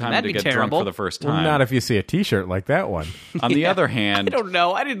weird time to get terrible. drunk for the first time. Well, not if you see a T-shirt like that one. On the other hand, I don't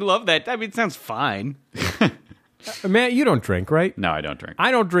know. I didn't love that. I mean, it sounds fine. Matt, you don't drink, right? No, I don't drink.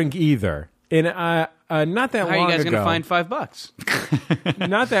 I don't drink either. And not that long ago, how are you guys going to find $5?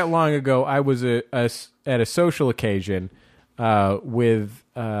 Not that long ago, I was at a social occasion with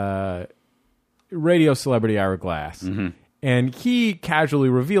radio celebrity Ira Glass. Mm-hmm. And he casually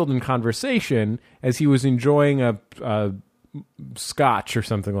revealed in conversation, as he was enjoying a scotch or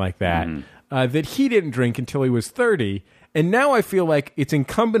something like that, that he didn't drink until he was 30. And now I feel like it's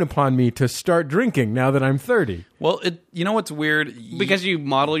incumbent upon me to start drinking now that I'm 30. Well, you know what's weird? Because you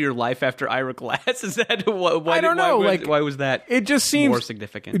model your life after Ira Glass? Is that why? I don't know. Why was that? It just seems more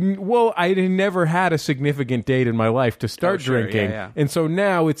significant. Well, I never had a significant date in my life to start drinking, yeah. And so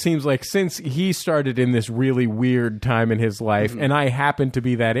now it seems like since he started in this really weird time in his life, and I happen to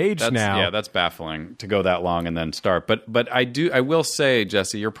be that age now. Yeah, that's baffling to go that long and then start. But I will say,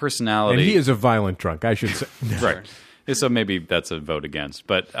 Jesse, your personality, and he is a violent drunk, I should say. Right. So maybe that's a vote against.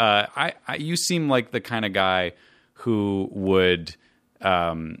 But you seem like the kind of guy who would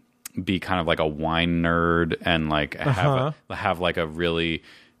be kind of like a wine nerd and like have like a really,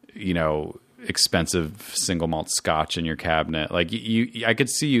 expensive single malt scotch in your cabinet. Like I could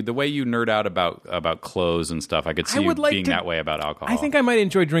see you, the way you nerd out about clothes and stuff. I could see you being that way about alcohol. I think I might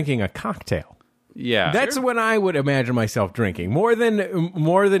enjoy drinking a cocktail. Yeah, that's when I would imagine myself drinking more than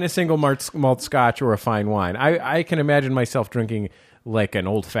a single malt scotch or a fine wine. I can imagine myself drinking like an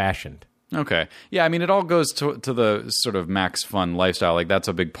old fashioned. Okay, yeah. I mean, it all goes to the sort of Max Fun lifestyle. Like that's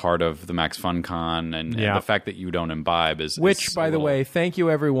a big part of the Max Fun Con, and the fact that you don't imbibe is. Which, by the way, thank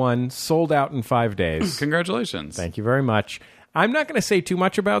you everyone. Sold out in 5 days. Congratulations! Thank you very much. I'm not going to say too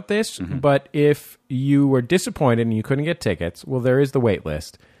much about this, but if you were disappointed and you couldn't get tickets, well, there is the wait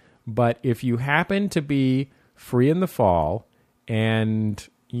list. But if you happen to be free in the fall and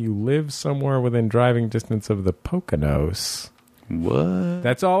you live somewhere within driving distance of the Poconos... What?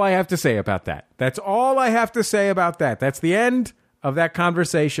 That's all I have to say about that. That's all I have to say about that. That's the end of that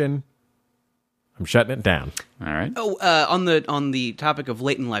conversation. I'm shutting it down. All right. Oh, on the topic of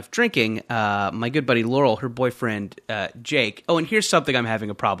late in life drinking, my good buddy Laurel, her boyfriend Jake. Oh, and here's something I'm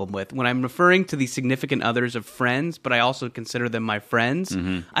having a problem with. When I'm referring to the significant others of friends, but I also consider them my friends,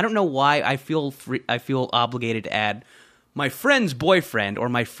 I don't know why I feel obligated to add my friend's boyfriend or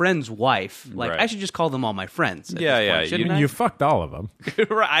my friend's wife. Like, I should just call them all my friends. Yeah. You fucked all of them.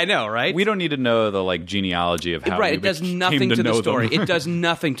 I know, right? We don't need to know the genealogy of how it does nothing to the story. It does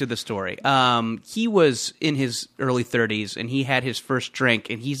nothing to the story. He was in his early 30s, and he had his first drink,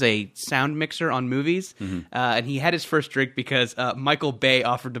 and he's a sound mixer on movies, and he had his first drink because Michael Bay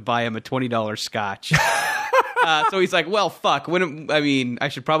offered to buy him a $20 scotch. So he's like, well, fuck. I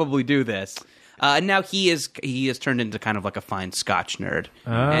should probably do this. And now he has turned into kind of like a fine Scotch nerd,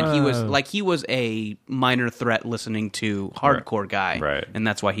 and he was a Minor Threat listening to hardcore guy, right? And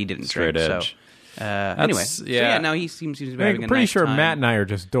that's why he didn't Straight drink. edge. So anyway, now he seems to be having a pretty nice sure time. Matt and I are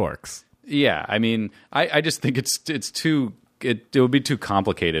just dorks. Yeah, I mean, I just think it's too. It would be too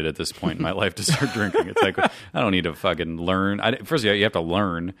complicated at this point in my life to start drinking. It's like, I don't need to fucking learn. First, you have to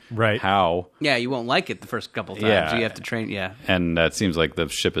learn how. Yeah, you won't like it the first couple times. Yeah. You have to train, And that seems like the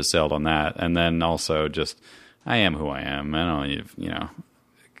ship has sailed on that. And then also just, I am who I am. I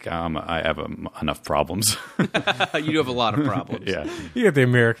don't, I have enough problems. You do have a lot of problems. Yeah. You get the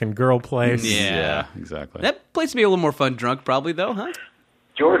American Girl place. Yeah, exactly. That place would be a little more fun drunk probably, though, huh?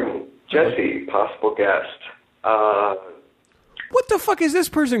 Jordan, Jesse, possible guest. What the fuck is this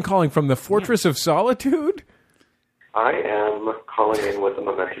person calling from the Fortress of Solitude? I am calling in with a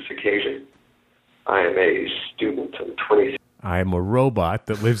momentous occasion. I am a student. I'm 26. I am a robot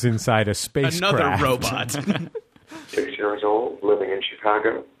that lives inside a spacecraft. Another robot. 6 years old, living in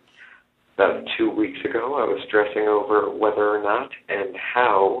Chicago. About 2 weeks ago, I was stressing over whether or not and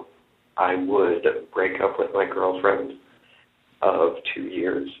how I would break up with my girlfriend of 2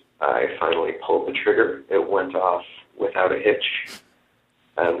 years. I finally pulled the trigger. It went off without a hitch,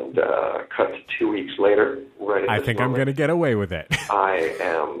 and cut to 2 weeks later, right at I this think moment, I'm going to get away with it. I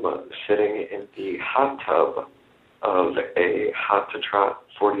am sitting in the hot tub of a hot-to-trot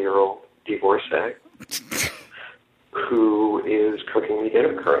 40-year-old divorcee who is cooking me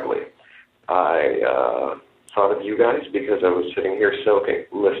dinner currently. I thought of you guys because I was sitting here soaking,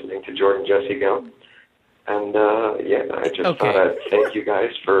 listening to Jordan Jesse go. And, I just thought I'd thank you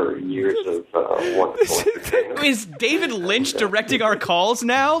guys for years of wonderful entertainment. Is David Lynch directing our calls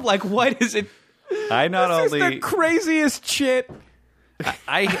now? Like, what is it? This is the craziest shit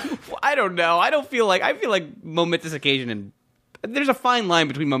I don't know. I feel like momentous occasion and there's a fine line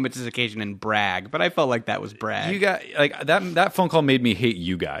between momentous occasion and brag, but I felt like that was brag. You got like that phone call made me hate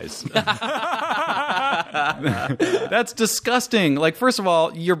you guys. That's disgusting. Like, first of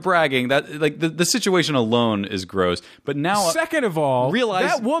all, you're bragging. That like the situation alone is gross. But now, second of all, realize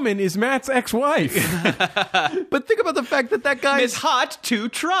that woman is Matt's ex-wife. But think about the fact that guy is hot to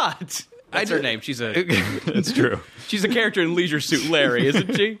trot. That's her name. It's true. She's a character in Leisure Suit Larry,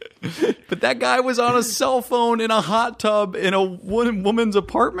 isn't she? But that guy was on a cell phone in a hot tub in a woman's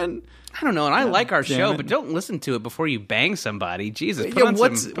apartment. I don't know, and I like our show, but don't listen to it before you bang somebody. Jesus,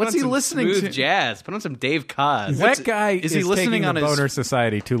 what's he listening to? Smooth jazz. Put on some Dave Koz. That guy is he listening on the Boner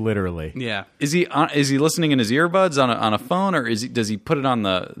Society too literally? Yeah. Is he listening in his earbuds on a phone, or does he put it on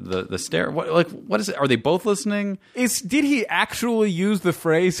the stair? What is it? Are they both listening? Did he actually use the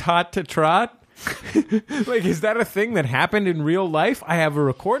phrase "hot to trot"? Like, is that a thing that happened in real life? I have a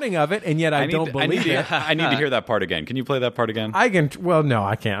recording of it, and yet I don't believe it. I need to hear that part again. Can you play that part again? I can. Well, no,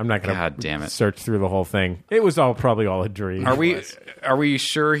 I can't. I'm not going to. God damn it! Search through the whole thing. It was probably all a dream. Are we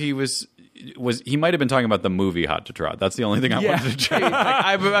sure he was? He might have been talking about the movie Hot to Trot. That's the only thing I wanted to check.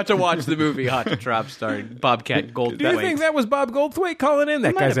 I'm about to watch the movie Hot to Trot starring Bobcat Goldthwait. Do you think that was Bob Goldthwait calling in?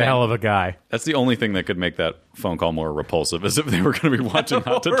 That guy's a hell of a guy. That's the only thing that could make that phone call more repulsive, is if they were going to be watching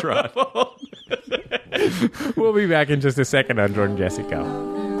Hot to Trot. We'll be back in just a second on Jordan Jesse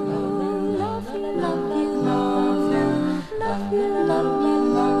Go.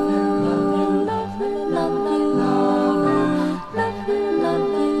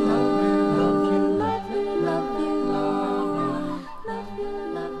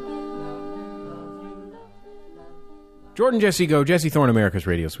 Jordan Jesse Go, Jesse Thorne, America's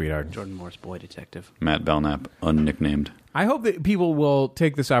radio sweetheart. Jordan Morse, boy detective. Matt Belknap, unnicknamed. I hope that people will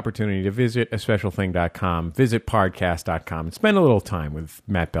take this opportunity to visit aspecialthing.com, visit podcast.com, and spend a little time with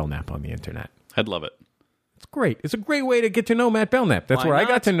Matt Belknap on the internet. I'd love it. It's great. It's a great way to get to know Matt Belknap. That's where I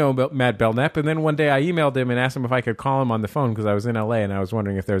got to know Matt Belknap, and then one day I emailed him and asked him if I could call him on the phone because I was in L.A. and I was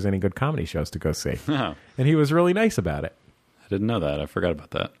wondering if there was any good comedy shows to go see. Oh. And he was really nice about it. I didn't know that. I forgot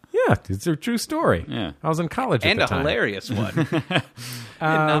about that. Yeah, it's a true story. Yeah. I was in college at the time. And a hilarious one.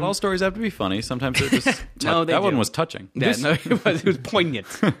 Not all stories have to be funny. Sometimes they're just... No, that one was touching. Yeah, no, it was poignant.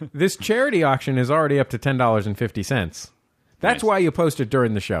 This charity auction is already up to $10.50. That's why you post it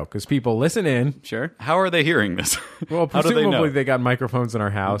during the show, because people listen in. Sure. How are they hearing this? Well, How do they presumably know? they got microphones in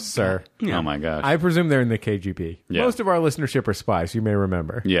our house, or... Yeah. Oh, my gosh. I presume they're in the KGB. Yeah. Most of our listenership are spies, you may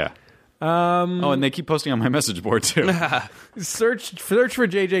remember. Yeah. And they keep posting on my message board, too. Search for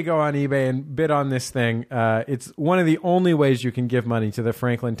JJ Go on eBay and bid on this thing. It's one of the only ways you can give money to the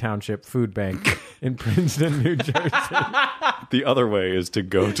Franklin Township Food Bank in Princeton, New Jersey. The other way is to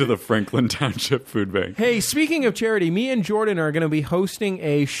go to the Franklin Township Food Bank. Hey, speaking of charity, me and Jordan are going to be hosting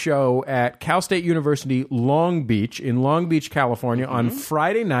a show at Cal State University Long Beach in Long Beach, California on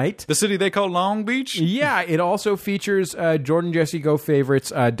Friday night. The city they call Long Beach? Yeah, it also features Jordan Jesse Go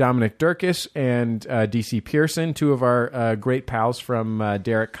favorites Dominic Durkis and DC Pearson, two of our great pals from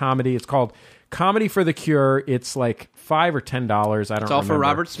Derek Comedy. It's called Comedy for the Cure. It's like $5 or $10. I don't remember. It's all for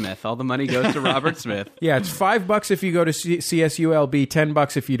Robert Smith. All the money goes to Robert Smith. Yeah, it's $5 if you go to CSULB,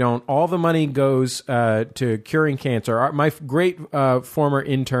 $10 if you don't. All the money goes to curing cancer. My great former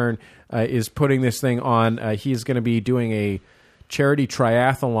intern is putting this thing on. He's going to be doing a charity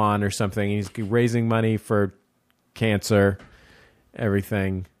triathlon or something. He's raising money for cancer,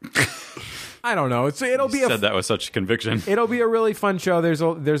 everything. I don't know. It'll be said that with such conviction. It'll be a really fun show. There's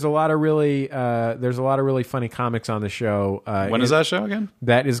a lot of really funny comics on the show. When is that show again?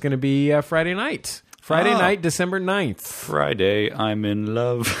 That is going to be Friday night. Friday night, December 9th. Friday, I'm in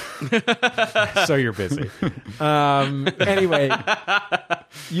love. So you're busy. Anyway,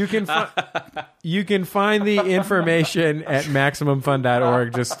 you can find the information at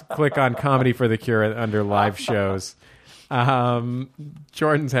MaximumFun.org. Just click on Comedy for the Cure under live shows.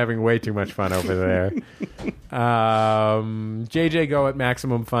 Jordan's having way too much fun over there. JJ Go at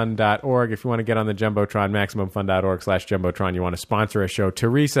MaximumFun.org. If you want to get on the Jumbotron, MaximumFun.org/Jumbotron. You want to sponsor a show,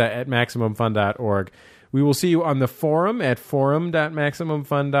 Teresa at MaximumFun.org. We will see you on the forum at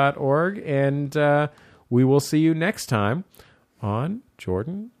forum.MaximumFun.org. And we will see you next time on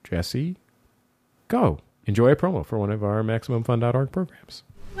Jordan Jesse Go. Enjoy a promo for one of our MaximumFun.org programs.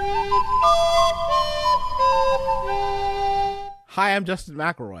 Hi, I'm Justin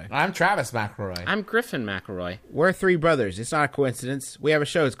McElroy. I'm Travis McElroy. I'm Griffin McElroy. We're three brothers. It's not a coincidence. We have a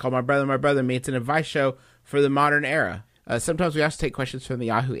show. It's called My Brother Meets, an advice show for the modern era. Sometimes we also take questions from the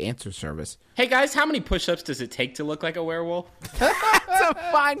Yahoo Answer Service. Hey, guys, how many push-ups does it take to look like a werewolf? That's a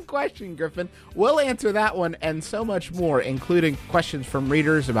fine question, Griffin. We'll answer that one and so much more, including questions from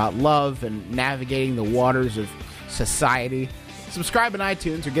readers about love and navigating the waters of society. Subscribe in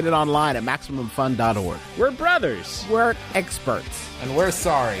iTunes or get it online at MaximumFun.org. We're brothers. We're experts. And we're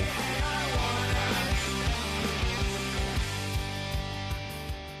sorry.